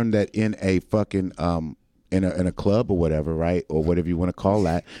 I learned that in a fucking in a club or whatever, right, or whatever you want to call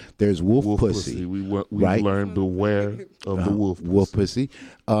that, there's wolf pussy. We right? learned beware of the wolf pussy.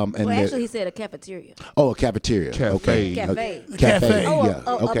 And well, actually, he said a cafeteria. Oh, a cafeteria. Cafe. Cafe. Oh, yeah.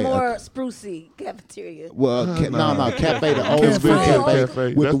 a more sprucely cafeteria. Well, no, cafe, the old school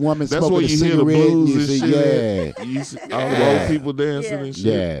cafe with the woman that's smoking where a you hear the cigarette. blues and Yeah. shit. You see all the old people dancing and shit.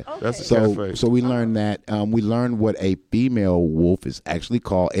 Yeah. Okay. That's a cafe. So we learned that. We learned what a female wolf is actually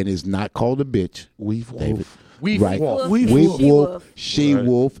called, and is not called a bitch. Weave David. wolf. Weave Right. wolf. Weave wolf, she Right.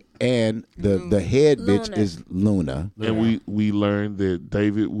 wolf, and the head bitch Luna. is Luna. And we learned that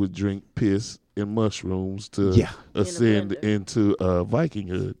David would drink piss and mushrooms to ascend into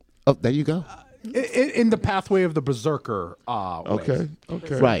Vikinghood. Oh, there you go. In the pathway of the berserker. Okay.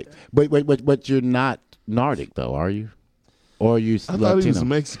 Right. But you're not Nordic though, are you? Or are you I Latino? thought he was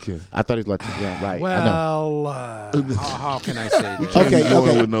Mexican. I thought he was Latino. Yeah, right. Well, how can I say that?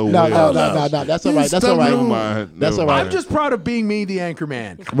 Okay. With no, No. That's all right. That's all right. Never mind. That's all right. I'm just proud of being me, the anchor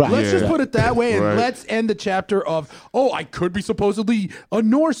man. Right. Let's just put it that way, and Right. let's end the chapter of, I could be supposedly a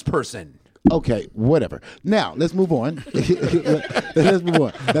Norse person. Okay, whatever. Now let's move on. Let's move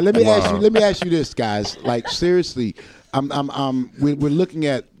on. Now let me ask you this, guys. Like seriously, we're looking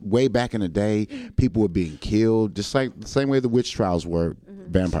at way back in the day, people were being killed, just like the same way the witch trials were,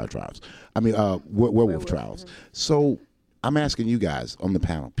 vampire trials. I mean, werewolf trials. So I'm asking you guys on the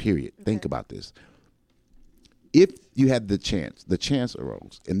panel. Period. Think about this. If you had the chance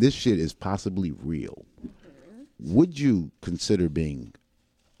arose, and this shit is possibly real, would you consider being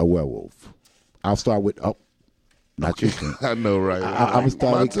a werewolf? I'll start with not you. I know, right? I'm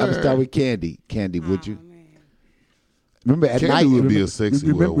gonna start with Candy. Candy, would you? Remember at Candy night would be a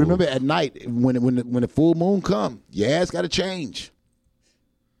sexy werewolf. Remember at night when the full moon come, your ass got to change.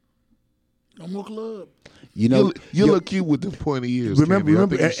 No more club. You know, you look cute with the pointy ears. Remember,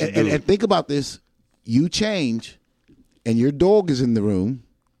 Candy. I think you should do it. and think about this: you change, and your dog is in the room.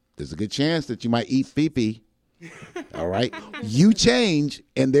 There's a good chance that you might eat Fifi. All right, you change,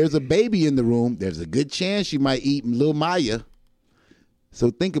 and there's a baby in the room. There's a good chance you might eat little Maya. So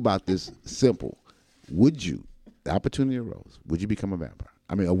think about this. Simple. Would you? The opportunity arose. Would you become a vampire?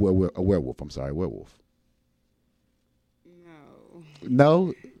 I mean, a werewolf. I'm sorry, werewolf.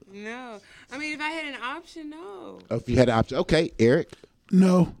 No. No. I mean, if I had an option, no. If you had an option, okay. Eric.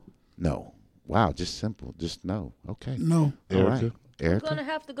 No. Wow, just simple. Just no. Okay. No. All right. I'm Erica. gonna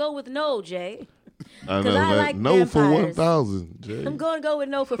have to go with no, Jay. I know I that. like No for vampires. 1,000. Jay. I'm gonna go with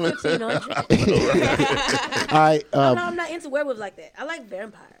no for 1,500. All right. I'm not into werewolves like that. I like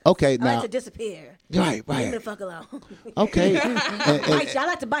vampires. Okay, I now. like to disappear. Right. Leave me the fuck alone. Okay. I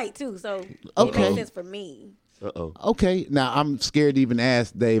like to bite too, so it Okay. makes sense for me. Okay. Now I'm scared to even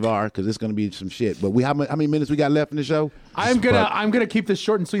ask Dave R. because it's gonna be some shit. But how many minutes we got left in the show? I'm gonna keep this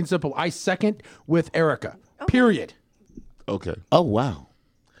short and sweet and simple. I second with Erica. Period. Okay. Oh wow.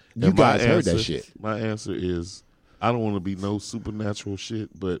 You And my guys heard that answer- shit. My answer is I don't want to be no supernatural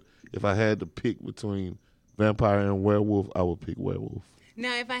shit, but if I had to pick between vampire and werewolf, I would pick werewolf.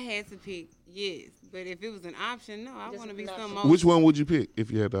 Now, if I had to pick, yes. But if it was an option, no. I want to be some Which one would you pick if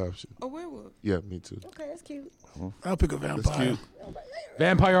you had the option? A werewolf. Yeah, me too. Okay, that's cute. I'll pick a vampire.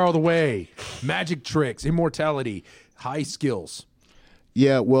 Vampire all the way. Magic tricks, immortality, high skills.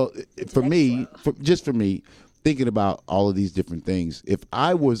 Yeah. Well, for me, thinking about all of these different things, if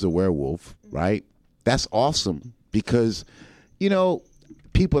I was a werewolf, right, that's awesome because,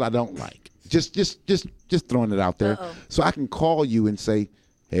 people I don't like. Just throwing it out there. So I can call you and say,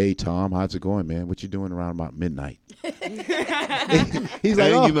 "Hey Tom, how's it going, man? What you doing around about midnight?" He's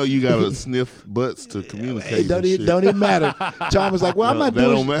like, and you gotta sniff butts to communicate. Don't even matter. Tom was like, "Well, I'm not that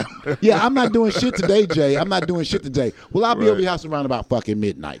doing. don't matter. Yeah, I'm not doing shit today, Jay. I'm not doing shit today. Well, I'll be Right. over your house around about fucking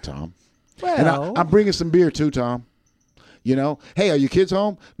midnight, Tom. Well, And I'm bringing some beer too, Tom. Hey, are your kids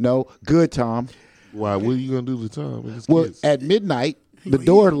home? No. Good, Tom. Why? What are you gonna do to Tom and his Well, kids? at midnight, the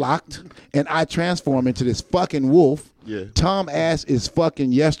door locked, and I transform into this fucking wolf. Yeah. Tom ass is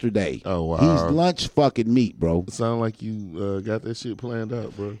fucking yesterday. Oh, wow. He's lunch fucking meat, bro. Sound like you got that shit planned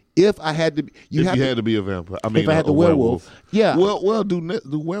out, bro. If I had to, you had to be a vampire. I mean, if I had a the werewolf. Yeah. Well, do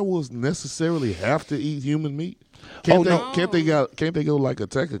werewolves necessarily have to eat human meat? Can't they go like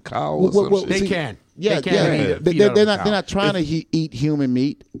attack a cow or something? They can. Yeah, they can they're not trying to eat human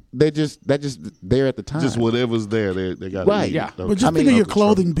meat. They're just there at the time. Just whatever's there, they got right. Eat. Yeah, but just think of your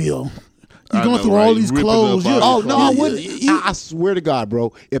clothing bill. You're going through right? all these clothes. Oh no, I wouldn't. I swear to God,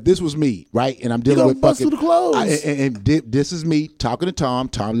 bro. If this was me, right, and I'm dealing with bust fucking through the clothes. this is me talking to Tom.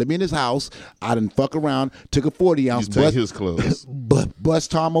 Tom let me in his house. I done fuck around, took a 40-ounce, take his clothes,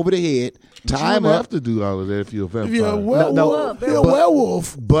 bust Tom over the head, tie him up. You up. have to do all of that if you're a vampire. If you're a werewolf, you're a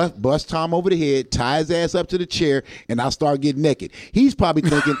werewolf. Bust Tom over the head, tie his ass up to the chair, and I'll start getting naked. He's probably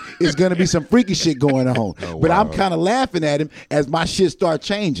thinking it's gonna be some freaky shit going on, but I'm kind of laughing at him as my shit start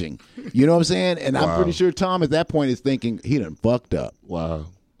changing. You know what I'm saying? And I'm pretty sure Tom at that point is thinking he done fucked up. Wow.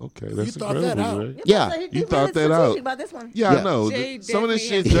 Okay, that's thought that incredible, out. right? Yeah. You thought that out. About this one. Yeah, I know. Jay Some of this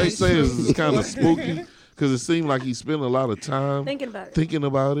shit definitely Jay says is kind of spooky because it seemed like he spent a lot of time Thinking about it. Thinking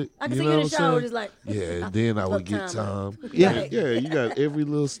about it. I can you see know you in what the I'm shower saying? just like, Yeah, and then I would get Tom. Yeah. Yeah, you got every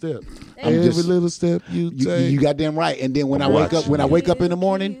little step. I'm Every just- little step you take. You goddamn right. And then when I wake up in the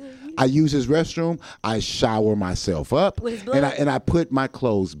morning, I use his restroom. I shower myself up, With his blood? and I put my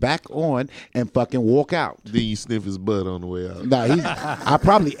clothes back on and fucking walk out. Then you sniff his butt on the way out. No, I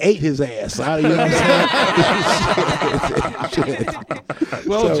probably ate his ass. You know what I'm saying? Shit.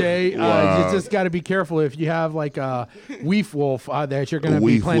 Well, So- Jay, Wow. you just got to be careful if you have like a weef wolf that you're going A to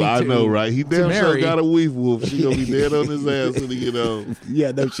be weef, planning I to know, right? He to damn sure marry. got a weef wolf. She gonna be dead on his ass when he get home.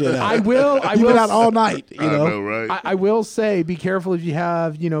 Yeah, no shit. I will. You've been out all night. You I know. know, right? I will say, be careful if you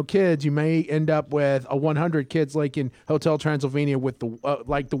have, kids. You may end up with a 100 kids, like in Hotel Transylvania, with the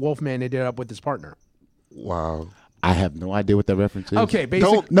like the Wolfman ended up with his partner. Wow. I have no idea what that reference is. Okay,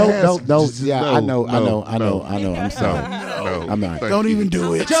 basically, No. Just Yeah, no, I know. no. I'm sorry. No, I'm not. thank Don't you. even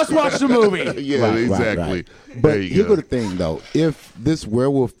do it. just watch the movie. Yeah, Right, exactly. right. There But you here's go. the thing, though. If this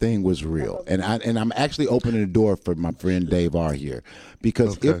werewolf thing was real, and I'm actually opening the door for my friend Dave R here,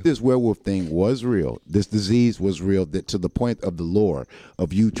 because if this werewolf thing was real, this disease was real, that to the point of the lore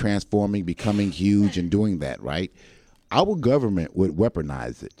of you transforming, becoming huge, and doing that, right? Our government would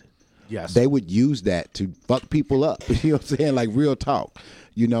weaponize it. Yes. They would use that to fuck people up. You know what I'm saying? Like real talk.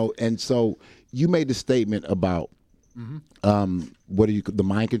 And so you made the statement about the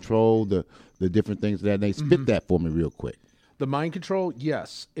mind control, the different things that they spit that for me real quick. The mind control,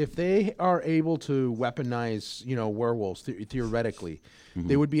 yes. If they are able to weaponize, werewolves theoretically,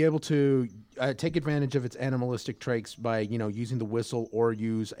 they would be able to take advantage of its animalistic traits by, using the whistle or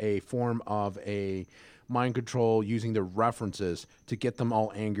use a form of a mind control using their references to get them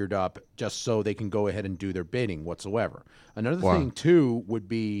all angered up just so they can go ahead and do their bidding whatsoever. Another thing, too, would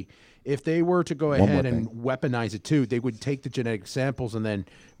be if they were to go ahead and weaponize it, too, they would take the genetic samples and then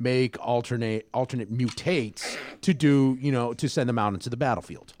make alternate mutates to do, to send them out into the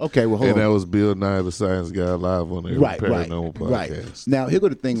battlefield. Okay, well, hold And on. that was Bill Nye, the Science Guy, live on the Paranormal Podcast. Right. Now, here's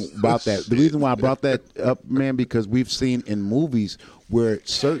the thing about that. The reason why I brought that up, man, because we've seen in movies where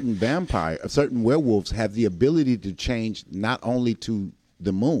certain werewolves have the ability to change not only to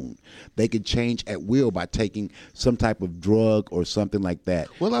the moon, they could change at will by taking some type of drug or something like that.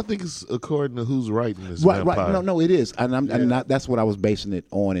 Well, I think it's according to who's writing this. Right, vampire. right. No, it is, and I'm not. That's what I was basing it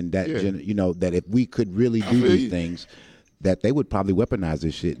on, and that that if we could really do these things, that they would probably weaponize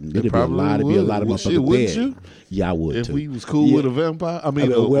this shit, and there'd be a lot of motherfuckers dead. You? Yeah, I would. If too. we was cool with a vampire, a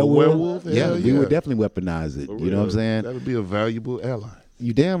werewolf, yeah, we would definitely weaponize it. You know what I'm saying? That would be a valuable ally.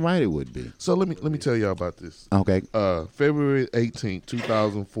 You damn right it would be. So let me tell y'all about this. Okay. February 18th,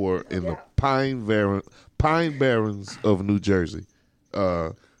 2004, in the Pine Barrens of New Jersey,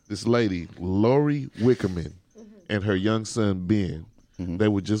 this lady, Lori Wickerman, and her young son, Ben, they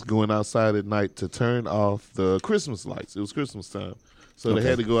were just going outside at night to turn off the Christmas lights. It was Christmas time. So they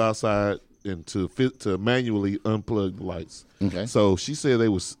had to go outside and to manually unplug the lights. Okay. So she said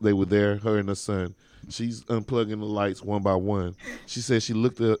they were there, her and her son. She's unplugging the lights one by one. She said she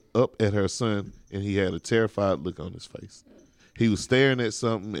looked up at her son, and he had a terrified look on his face. He was staring at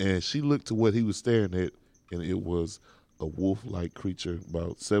something, and she looked to what he was staring at, and it was a wolf-like creature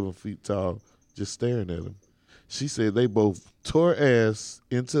about 7 feet tall, just staring at him. She said they both tore ass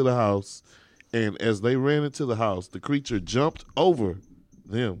into the house, and as they ran into the house, the creature jumped over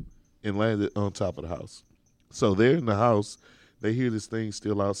them and landed on top of the house. So they're in the house. They hear this thing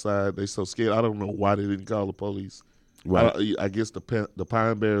still outside. They so scared. I don't know why they didn't call the police. Right. I guess the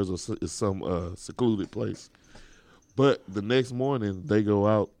Pine Barrens is some secluded place. But the next morning, they go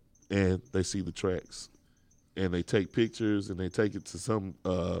out and they see the tracks, and they take pictures and they take it to some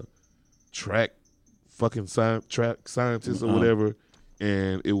track scientist or whatever,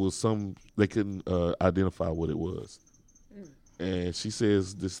 and it was they couldn't identify what it was. And she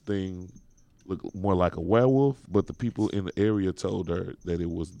says this thing looked more like a werewolf, but the people in the area told her that it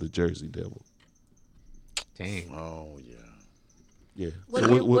was the Jersey Devil. Dang. Oh yeah. Yeah.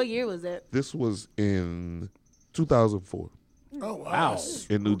 What year was that? This was in 2004. Oh wow!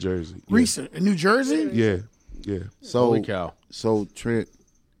 In New Jersey. Yeah. Recent in New Jersey. Yeah. So, Holy cow. So Trent,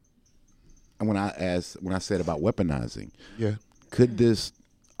 and when I said about weaponizing, Yeah. could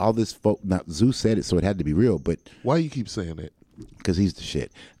all this folk? Now Zeus said it, so it had to be real. But Why you keep saying that? because he's the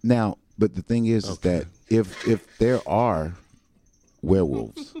shit. Now, but the thing is that if there are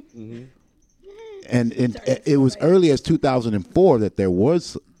werewolves, and it was early as 2004 that there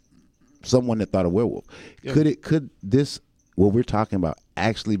was someone that thought a werewolf. Yeah. Could this what we're talking about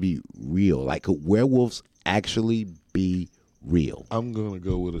actually be real? Like, could werewolves actually be real? I'm gonna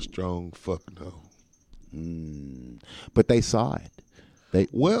go with a strong fuck no. But they saw it.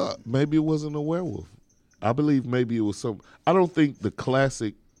 Well, maybe it wasn't a werewolf. I believe maybe it was some. I don't think the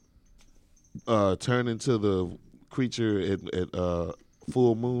classic turn into the creature at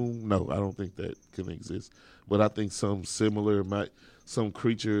full moon. No, I don't think that can exist. But I think some similar some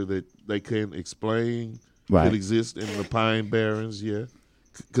creature that they can't explain could exist in the Pine Barrens. Yeah,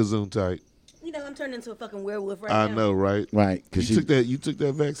 Gesundheit. You know, I'm turning into a fucking werewolf right I now. know, right? Right, because You took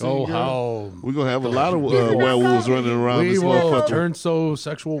that vaccine. Oh, girl? how We're gonna have a lot of werewolves running around we this will motherfucker. turn so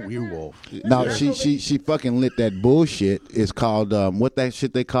sexual. We wolf. No, she fucking lit that bullshit. It's called what that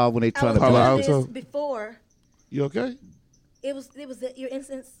shit they call when they try to Palo block. Alto. This before You okay? it was your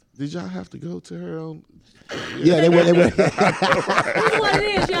instance. Did y'all have to go to her on? Yeah, they were. This is what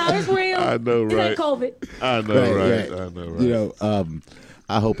it is, y'all. It's real. I know, It right? ain't COVID. I know, right? Right. I know, right? You know,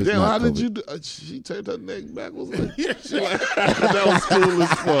 I hope it's Damn, not how did COVID. you do? She turned her neck backwards. Like, that was cool as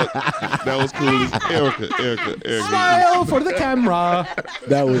fuck. That was cool as Erica. Smile for the camera.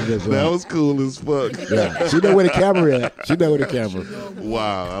 That was just That was cool as fuck. yeah. She know where the camera at. She know where the camera.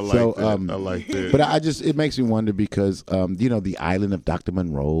 Wow, I like So, that. I like that. But it makes me wonder because you know, the island of Dr.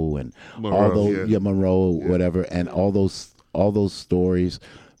 Monroe and Monroe, all those yeah. Monroe whatever and all those stories.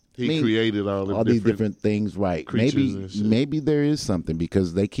 He created all these different things, right? creatures and shit. Maybe there is something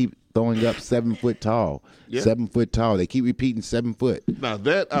because they keep throwing up 7 foot tall, Yeah. 7 foot tall. They keep repeating 7 foot. Now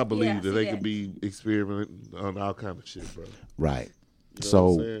that I believe Yeah, that see they that. could be experimenting on all kind of shit, bro. Right. You know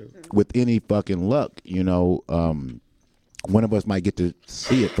what I'm So saying? with any fucking luck, you know, one of us might get to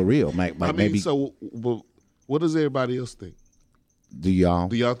see it for real. Might I mean, maybe so but what does everybody else think? do y'all?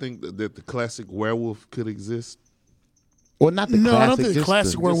 Do y'all think that the classic werewolf could exist? Well, not the No, classic. I don't think just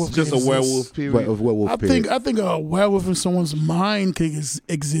classic werewolf Just a exists. werewolf period. werewolf I period. think a werewolf in someone's mind could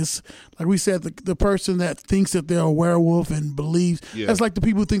exist. Like we said, the person that thinks that they're a werewolf and believes Yeah. that's like the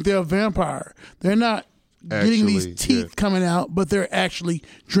people who think they're a vampire. They're not getting these Actually, teeth yeah. coming out, but they're actually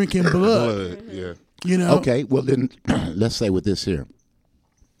drinking blood. Yeah. You know? Okay, well then, let's say with this here.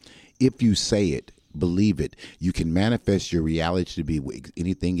 If you say it, believe it, you can manifest your reality to be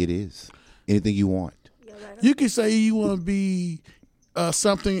anything it is, anything you want. You can say you want to be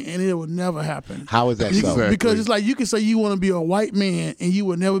something, and it will never happen. How is that so? Exactly. Because it's like you can say you want to be a white man, and you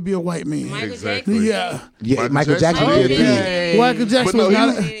will never be a white man. Michael Exactly. Yeah. Yeah, Michael Michael Jackson Jackson did did that. that. Michael Jackson But no,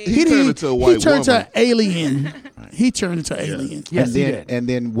 was not. he turned into a white He turned woman. into an alien. He turned into an alien. Yes, and he then did. and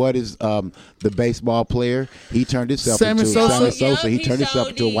then what is the baseball player? He turned himself Sammy into Sosa? Sammy Sosa. Yup, He he turned himself sure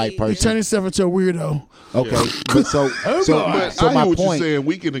into a white did. He person. turned himself into a weirdo. Okay, but so But so I my hear what you're point. saying.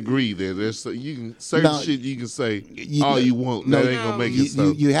 We can agree that there's you can certain No, shit you can say you- all you want. no, that ain't gonna make You, it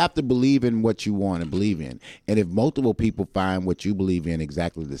so. you have to believe in what you want to believe in, and if multiple people find what you believe in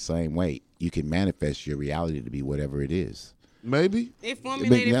exactly the same way, you can manifest your reality to be whatever it is. Maybe. It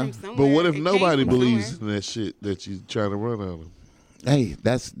formulated yeah. from somewhere. But what if It came nobody from believes somewhere. in that shit that you trying to run on them? Hey,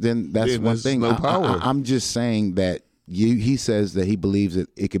 that's Then one there's thing. no power. I'm just saying that he says that he believes that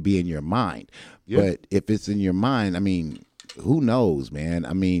it could be in your mind, Yeah. but if it's in your mind, I mean, who knows, man?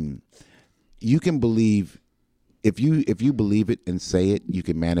 I mean, you can believe if you believe it and say it, you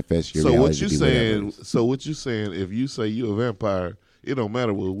can manifest your So reality. what you to be whatever it saying? is. So what you saying? If you say you a vampire, it don't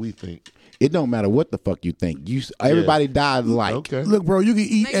matter what we think. It don't matter what the fuck you think. Everybody dies alike. Okay. Look, bro, you can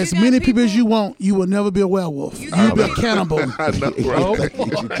eat Like, as you got many people as people- you want. You will never be a werewolf. You You'll got be a people- cannibal. I know,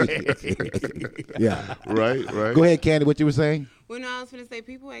 right? Yeah. right. Go ahead, Candy. What you were saying? Well, no, I was going to say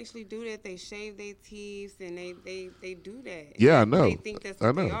people actually do that. They shave their teeth and they do that. Yeah, I know. They think that's I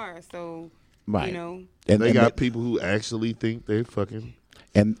what they know. are. So, Right. you know. And They got people who actually think they fucking.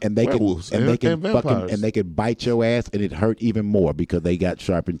 And they Werewolves can and they can and fucking vampires. and they could bite your ass and it hurt even more because they got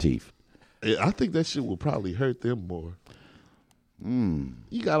sharpened teeth. I think that shit will probably hurt them more.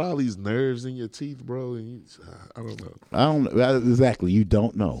 You got all these nerves in your teeth, bro, and I don't know. I don't know exactly. You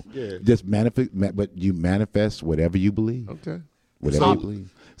don't know. Yeah. Just manifest, but you manifest whatever you believe. Okay. Whatever you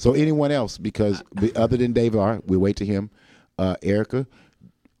believe. So anyone else? Because other than Dave R, we wait to him. Erica,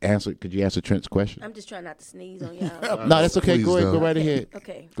 could you answer Trent's question? I'm just trying not to sneeze on y'all. No, that's okay. Please Go ahead. don't. Go right ahead.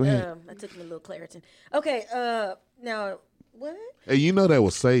 Okay. Go ahead. That took me a little Claritin. Okay. Now what? Hey, you know that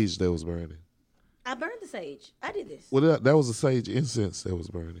was sage that was burning. I burned the sage. I did this. Well, that was a sage incense that was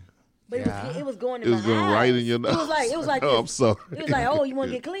burning. But it was going in It my was going eyes. right in your nose. It was like Oh, I'm this. sorry. It was like, oh, you want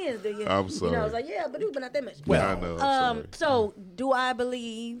to get cleansed, do you? I'm You sorry. know, I was like, yeah, but not that much. Well, I know. I'm sorry. So do I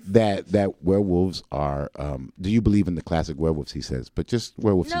believe? That werewolves are. Do you believe in the classic werewolves? He says, but just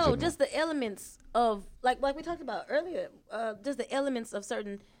werewolves. in No, general. just the elements of like we talked about earlier. Just the elements of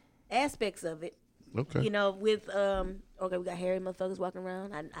certain aspects of it. Okay. You know, with we got hairy motherfuckers walking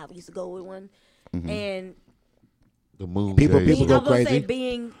around. I used to go with one, and The moon. People gave go I was gonna crazy. say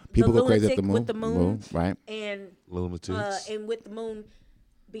being People the go crazy at lunatic the moon. with the moon, right? and lunatics. and with the moon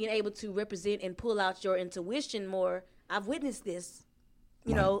being able to represent and pull out your intuition more. I've witnessed this,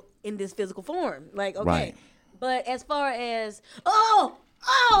 you know, in this physical form. Like, okay. Right. But as far as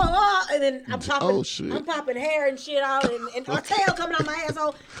and then I'm popping, shit. I'm popping hair and shit out, and a tail coming out my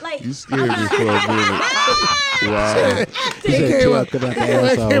asshole. Like, You scared me for a minute. Wow. He said, "Tail coming out the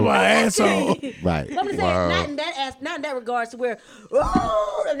asshole." my asshole. Right. I'm just saying, not in that regards to where,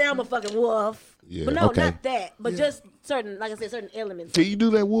 and now I'm a fucking wolf. Yeah. But no, Okay. not that. But just certain, like I said, certain elements. Can you do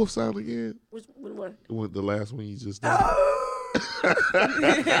that wolf sound again? Which one? With the last one you just did.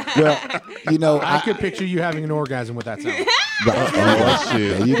 Well, you know, I could picture you having an orgasm with that sound. Oh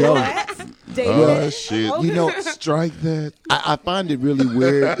shit. there you go. David. Oh shit. You know, Strike that. I find it really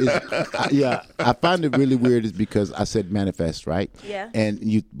weird. I find it really weird is because I said manifest, right? Yeah. And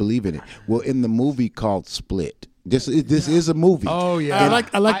you believe in it. Well, in the movie called Split, this is a movie. Oh yeah,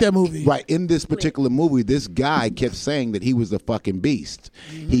 I like that movie. Right, in this particular movie, this guy kept saying that he was a fucking beast.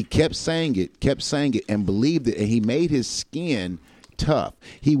 He kept saying it, and believed it, and he made his skin tough.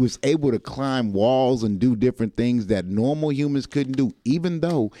 He was able to climb walls and do different things that normal humans couldn't do, even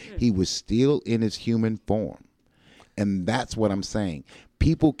though he was still in his human form. And that's what I'm saying.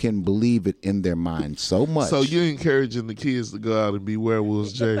 People can believe it in their mind so much. So you're encouraging the kids to go out and be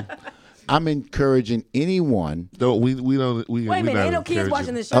werewolves, Jay? I'm encouraging anyone. Don't we Wait a minute, ain't no kids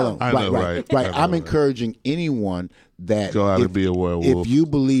watching this show. I know, right. Right. I know, I'm right. encouraging anyone that Go out and be a werewolf. If you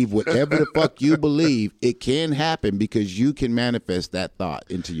believe whatever the fuck you believe, it can happen because you can manifest that thought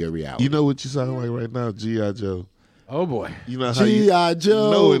into your reality. You know what you sound like right now, G.I. Joe. Oh boy. You know how you G.I.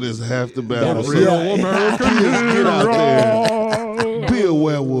 Joe. knowing is half the battle. Real American Get out there. Be a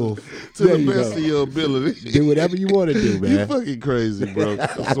werewolf to There the you best go. of your ability. Do whatever you want to do, man. You fucking crazy, bro.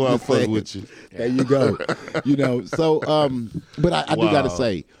 That's why I fuck with you. There you go. You know, so but I do gotta Wow.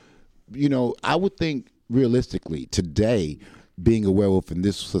 say, you know, I would think realistically today, being a werewolf in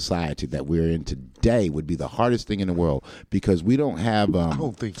this society that we're in today would be the hardest thing in the world because we don't have. I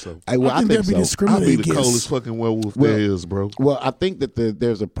don't think so. I think that'd be so. I'll be discriminated the against. coldest fucking werewolf Well- there is, bro. Well, I think that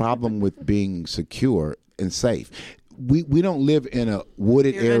there's a problem with being secure and safe. We don't live in a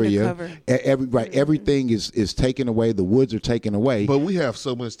wooded You're area. undercover. Everything is taken away. The woods are taken away. But we have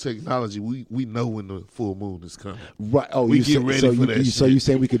so much technology. We know when the full moon is coming. Right. Oh, We you get say, ready so for you, that you so shit. you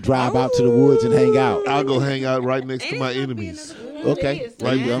say we could drive out to the woods and hang out? I'll go hang out right next to my enemies. Okay. Right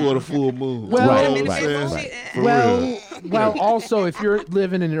There you go. before the full moon. Well, You know what I'm right, saying? right. For Well, real. also if you're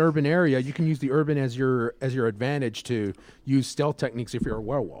living in an urban area, you can use the urban as your advantage to use stealth techniques if you're a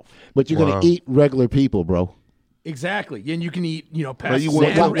werewolf. But you're Wow. gonna eat regular people, bro. Exactly, and you can eat But pests you want-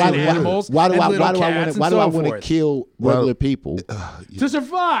 and animals. Why do and I little want cats to? Why do and I so want to forth. kill regular people? To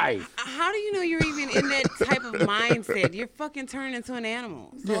survive? How do you know you're even in that type of mindset? You're fucking turned into an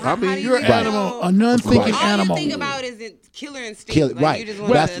animal. So I mean, how do you're you an know? A non-thinking All animal. you think about is it killer instinct. Kill- like right. You just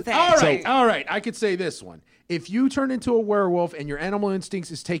want That's- to attack. All right. I could say this one. If you turn into a werewolf and your animal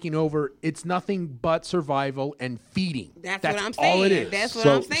instincts is taking over, it's nothing but survival and feeding. That's what I'm all it saying. is. That's what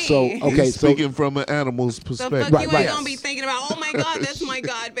I'm saying. So okay, He's so speaking from an animal's So perspective. fuck you ain't right. gonna be thinking about, oh my God, that's my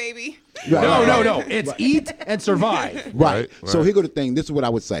God, baby. No. It's eat and survive. Right. So right. here go the thing. This is what I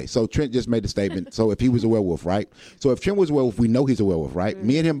would say. So Trent just made the statement. So if he was a werewolf, right? So if Trent was a werewolf, we know he's a werewolf, right?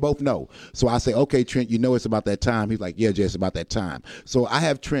 Me and him both know. So I say, okay, Trent, you know it's about that time. He's like, yeah, Jay, it's about that time. So I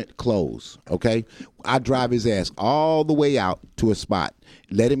have Trent close, okay? I drive his ass all the way out to a spot,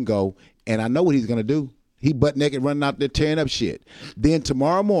 let him go, and I know what he's gonna do. He butt naked running out there tearing up shit. Then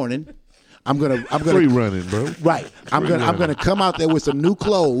tomorrow morning, free running, bro. Right. I'm gonna come out there with some new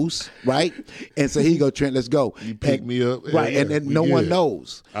clothes, right? And say, here you go, Trent, let's go. You pick me up. Right, and then no one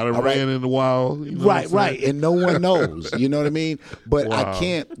knows. I done ran in the wild. You know right, and no one knows. You know what I mean? But Wow. I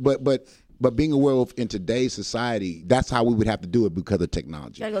can't. But being a werewolf in today's society, that's how we would have to do it because of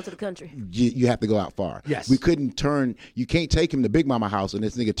technology. Gotta go to the country. You have to go out far. Yes. We couldn't turn. You can't take him to Big Mama house and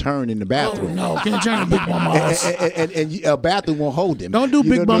this nigga turn in the bathroom. No, can't turn to Big Mama house. And a bathroom won't hold him. Don't do You know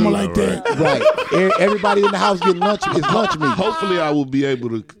Big what I Mama mean? like that. Right. Everybody in the house getting lunch is lunch meat. Hopefully, I will be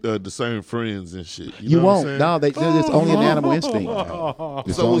able to discern friends and shit. You know won't. What No, it's only an animal instinct.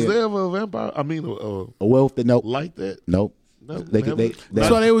 It's So was only there ever a vampire? I mean, a werewolf that nope. like that? Nope. No, They never?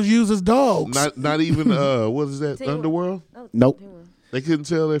 That's why they was used as dogs. Not even what is that? Underworld? Nope. They couldn't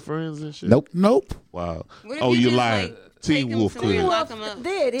tell their friends and shit. Nope. Nope. Wow. What if Oh, you you just, lying. like, Teen take him Wolf somewhere could. and lock him up?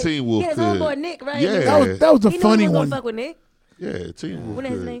 Did it? Teen Wolf His could. homeboy Nick, right? Yeah. That was a He knew funny he wasn't one. gonna fuck with Nick. Yeah, Teen Wolf What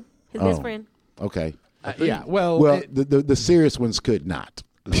is his could. name? His best friend. Okay. Yeah. Well, Well, the serious ones could not.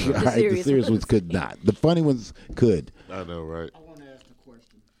 Right? The serious serious ones could not. The funny ones could. I know, right? I want to ask a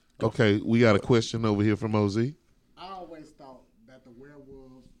question. Okay, we got a question over here from OZ. I always thought that the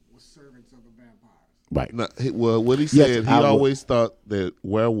werewolves were servants of the vampires. Right. No, well, what he Yes, said, he I would- always thought that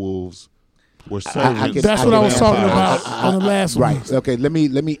werewolves were servants. That's what I was talking about on the last one. Right. Okay. Let me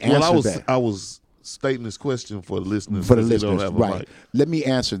answer Well, that. I was stating this question for the listeners. For the because they don't listeners, have a right? mic. Let me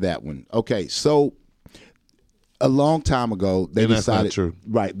answer that one. Okay. So a long time ago, they And that's not decided. true.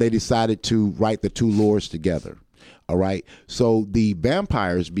 Right. They decided to write the two lores together. All right. So the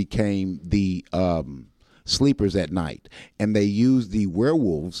vampires became the sleepers at night, and they used the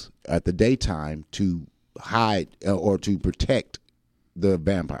werewolves at the daytime to hide or to protect the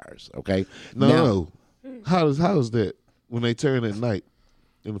vampires. Okay. No. How is that when they turn at night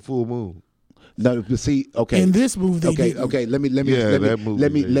in the full moon? No, but see, okay. In this movie, they okay, didn't. okay. Let me Yeah, that movie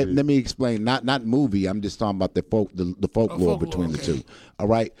they did. let me explain. Not movie. I'm just talking about the folklore between the two. All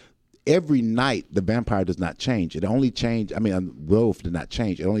right. Every night the vampire does not change. It only change. I mean, werewolf does not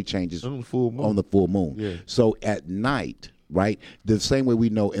change. It only changes On the full moon. on the full moon. Yeah. So at night, right, the same way we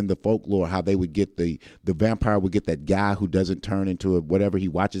know in the folklore how they would get the vampire would get that guy who doesn't turn into whatever he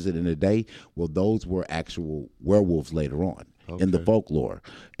watches it in the day. Well, those were actual werewolves later on in the folklore.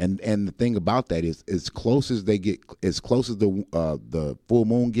 And the thing about that is as close as they get, as close as the full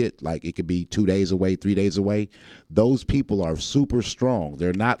moon get, like it could be 2 days away, 3 days away. Those people are super strong.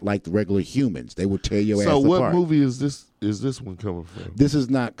 They're not like the regular humans. They will tear your ass apart. So what movie is this one coming from? This is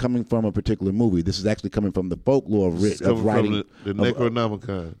not coming from a particular movie. This is actually coming from the folklore of, It's of coming writing from the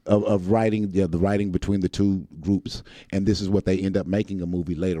Necronomicon. of writing the writing between the two groups, and this is what they end up making a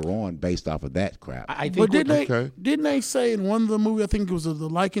movie later on based off of that crap. I think. But didn't they say in one of the movies, I think it was the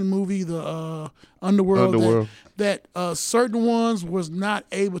Lycan movie, the Underworld, that certain ones was not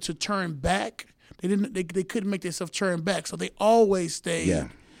able to turn back. They couldn't make themselves turn back, so they always stayed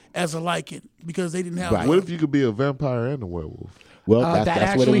as a Lycan because they didn't have. Right. What if you could be a vampire and a werewolf? Well, that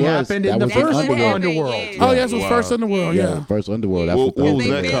that's what it actually was. happened in That the was first Underworld. Underworld. Oh, yes, it was first Underworld. Yeah, First Underworld. That's What was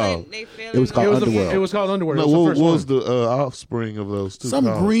that that called? It was called Underworld. It was called Underworld. No, It was the what first was one. the offspring of those two? some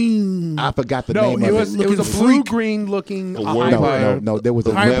called? green. I forgot the No, name it of was it. it was a Looking blue freak. green looking werewolf. No. There was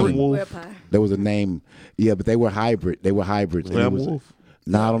a Hybrid. Werewolf. There was a name. Yeah, but they were hybrid. They were hybrids. and it was- Werewolf.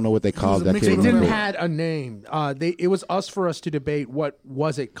 No, I don't know what they called. a I mix can't of It them. didn't remember. had a name. It was us for us to debate what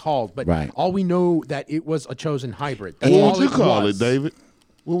was it called, but Right. all we know that it was a chosen hybrid. That's What all would you call was. it, David?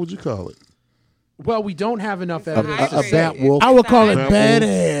 What would you call it? Well, we don't have enough evidence. a to say. bat wolf. I would call it Werewolf.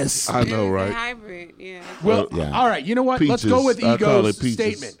 badass. I know, It's a right? hybrid, yeah. Well, Yeah. all right. You know what? Let's go with Peaches. I call Ego's it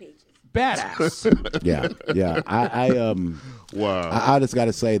peaches. statement. Badass. Yeah. I Wow. I just got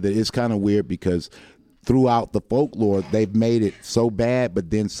to say that it's kind of weird because throughout the folklore, they've made it so bad, but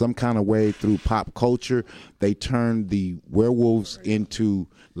then some kind of way through pop culture, they turned the werewolves into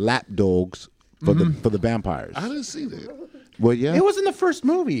lapdogs for the vampires. I didn't see that. Well, yeah. It was in the first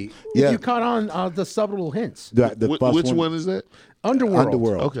movie. Yeah. You caught on the subtle hints. The first Which one is that?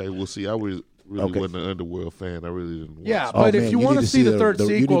 Underworld. Okay, well, see, I really wasn't an Underworld fan. I really didn't watch Yeah, it. but if man, you want need to see the third you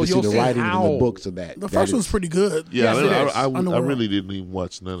need sequel, to see you'll the see writing how in the books of that. The That first is- one's pretty good. Yeah, Yes, it is. I Underworld. really didn't even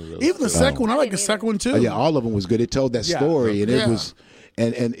watch none of those. Even the second one, I like the second one too. Oh, yeah, all of them was good. It told that Yeah. story, and Yeah. it was,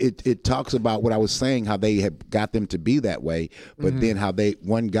 and it talks about what I was saying, how they had got them to be that way, but then how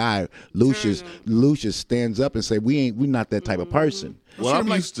one guy, Lucius stands up and say, we're not that type of person. Well, I'm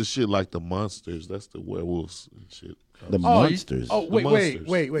used to shit like the monsters. That's the werewolves and shit. The monsters. Wait.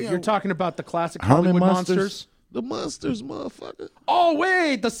 monsters. You're talking about the classic Herman Hollywood Monsters? monsters? The monsters, motherfucker. Oh,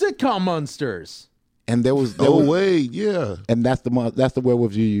 wait, the sitcom monsters. And there was Oh wait, yeah, and that's the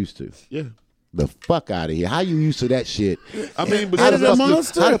werewolves you used to. yeah. the fuck out of here. How you used to that shit? I mean, how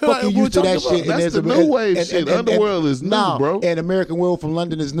because the fuck you used to that shit? That's the new wave shit. Underworld is new, bro. And American Werewolf in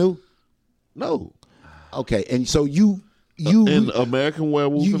London is new? No. Okay, and so you in American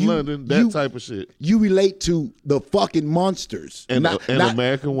Werewolf in London, that type of shit. You relate to the fucking monsters. And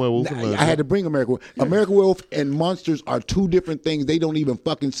American Werewolf in London. I had to bring American Werewolf. American Werewolf and monsters are two different things. They don't even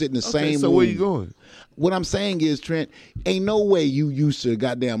fucking sit in the same so room. where you going? What I'm saying is, Trent, ain't no way you used to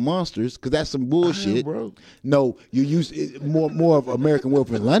goddamn monsters, because that's some bullshit. Bro. No, you used more of American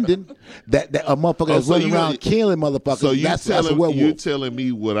Werewolf in London. That a motherfucker that's running around killing motherfuckers. So that's a werewolf. you're telling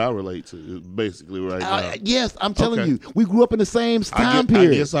me what I relate to, basically, right now. Yes, I'm telling you. We grew up in the same time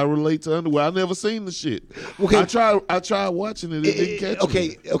period. I guess I relate to Underworld. I never seen the shit. Okay. I tried watching it. It didn't catch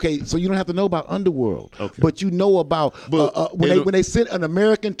me. Okay. So you don't have to know about Underworld, Okay. but you know about when they sent an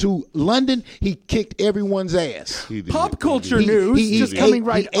American to London, he kicked everyone's ass. Pop culture news just coming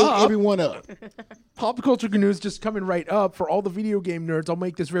right he ate up. everyone up. Pop culture news just coming right up for all the video game nerds. I'll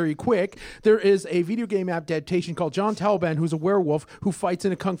make this very quick. There is a video game adaptation called John Taliban, who's a werewolf who fights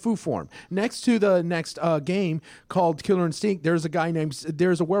in a kung fu form. Next to the next game called Killer Instinct, there's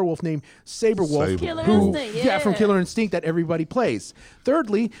a werewolf named Saberwolf, Killer Instinct, from Killer Instinct that everybody plays.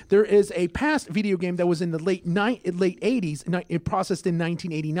 Thirdly, there is a past video game that was in the late 80s, it processed in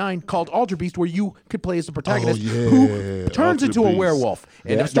 1989, called Alter Beast, where you could play as the protagonist who turns into a werewolf.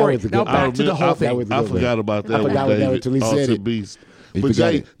 And the story. Now back to the whole thing. I forgot about that one, David. Altered Beast. But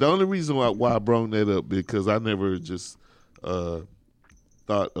Jay, the only reason why I brought that up because I never just thought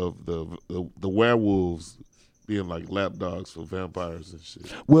of the werewolves being like lapdogs for vampires and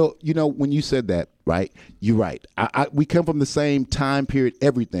shit. Well, when you said that, right? You're right. We come from the same time period.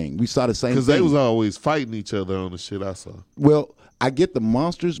 Everything we saw the same. Because they was always fighting each other on the shit I saw. Well, I get the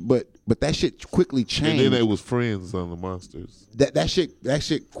monsters, but that shit quickly changed. And then they was friends on the monsters. That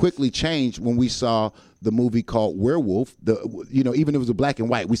shit quickly changed when we saw the movie called Werewolf. Even if it was a black and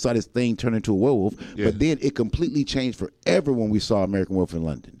white, we saw this thing turn into a werewolf. Yeah. But then it completely changed forever when we saw American Werewolf in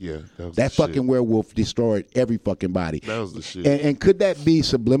London. Yeah, that fucking werewolf destroyed every fucking body. That was the shit. And could that be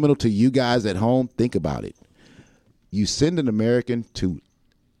subliminal to you guys at home? Think about it. You send an American to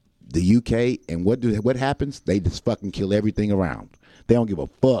the UK, and what happens? They just fucking kill everything around. They don't give a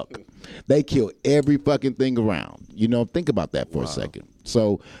fuck. They kill every fucking thing around. Think about that for a second.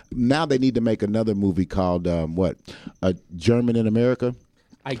 So now they need to make another movie called A German in America?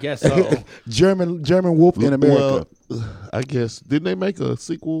 I guess so. German Wolf in America. Well, I guess didn't they make a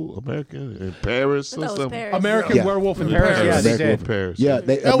sequel, American in Paris or something? Paris. American Werewolf in Paris. Yeah, they did. Paris. Yeah,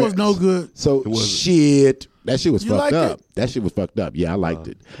 that was no good. So shit. That shit was fucked up. It? That shit was fucked up. Yeah, I liked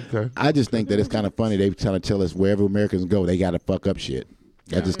it. Okay. I just think that it's kind of funny. They trying to tell us wherever Americans go, they got to fuck up shit.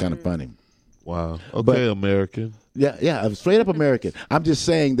 That's just kind of funny. Wow. Okay, American. Yeah, straight up American. I'm just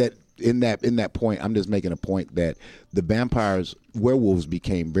saying that in that point, I'm just making a point that the werewolves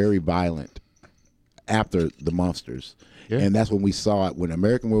became very violent after the monsters. Yeah. And that's when we saw it, when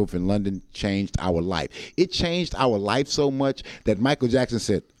American Werewolf in London changed our life. It changed our life so much that Michael Jackson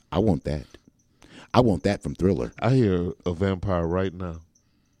said, I want that. I want that from Thriller. I hear a vampire right now.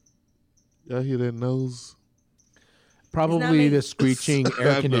 Y'all hear that nose? Probably the screeching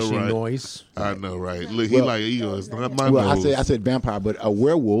air conditioning noise. I know, right? Look, it's not my nose. I said vampire, but a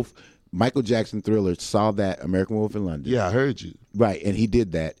werewolf. Michael Jackson Thriller saw that American Werewolf in London. Yeah, I heard you. Right, and he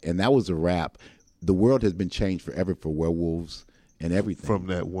did that, and that was a wrap. The world has been changed forever for werewolves and everything. From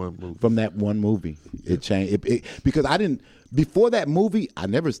that one movie. Yeah. It changed. Because I didn't, before that movie, I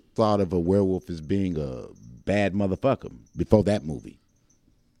never thought of a werewolf as being a bad motherfucker before that movie.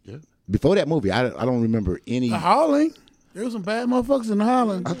 Yeah. Before that movie, I don't remember any. The Howling? There was some bad motherfuckers in The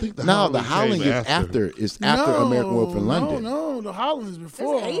Howling. I think the Howling is after. American Werewolf in London. No, The Howling is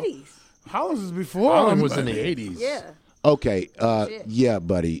before. That's 80s. Howling is before. Howling was in the 80s. Yeah. Okay, yeah,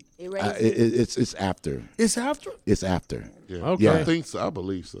 buddy. It's after. It's after? It's after. Yeah. Okay. Yeah. I think so. I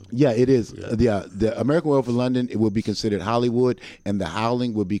believe so. Yeah, it is. Yeah. The American Werewolf in London, it will be considered Hollywood, and The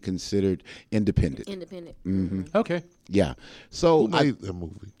Howling will be considered independent. Mm-hmm. Okay. Yeah. So who made that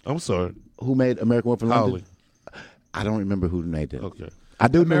movie? I'm sorry. Who made American Werewolf in London? Howling. I don't remember who made that. Okay. I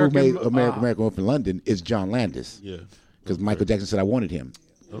do know who made American Werewolf in London is John Landis. Yeah. Because Michael Jackson said I wanted him.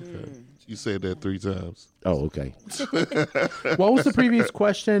 Okay. You said that 3 times. Oh, okay. What was the previous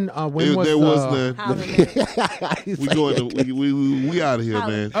question? When there was none. We out of here,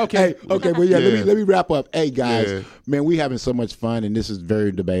 man. Okay. Okay. Well, let me wrap up. Hey, guys, man, we having so much fun, and this is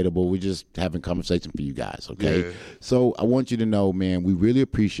very debatable. We're just having conversation for you guys, okay? Yeah. So I want you to know, man, we really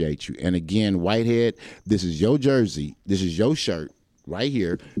appreciate you. And again, Whitehead, this is your jersey. This is your shirt. Right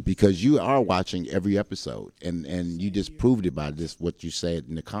here, because you are watching every episode, and you just proved it by what you said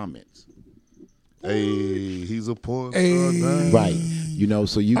in the comments. Hey, he's a porn star. Right. You know,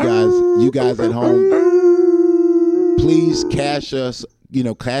 so you guys at home, please cash us,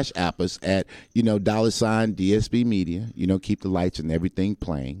 cash app us at, $ DSB Media, keep the lights and everything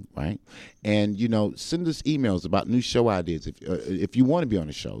playing, right? And, send us emails about new show ideas. If you want to be on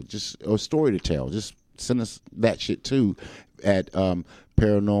the show, just a story to tell, just send us that shit too at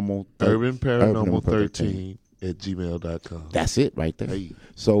Paranormal Urban Paranormal 13 at gmail.com. That's it right there. Hey.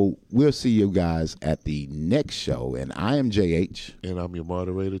 So we'll see you guys at the next show. And I am JH. And I'm your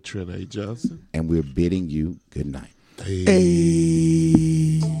moderator, Trent A. Johnson. And we're bidding you good night.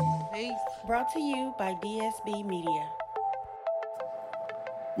 Hey. Brought to you by DSB Media.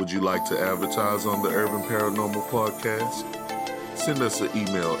 Would you like to advertise on the Urban Paranormal Podcast? Send us an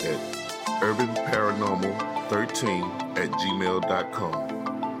email at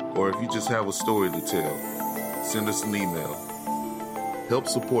urbanparanormal13@gmail.com. Or if you just have a story to tell, send us an email. Help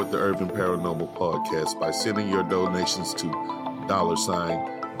support the Urban Paranormal Podcast by sending your donations to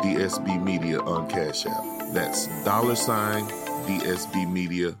 $DSB Media on Cash App. That's $DSB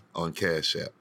Media on Cash App.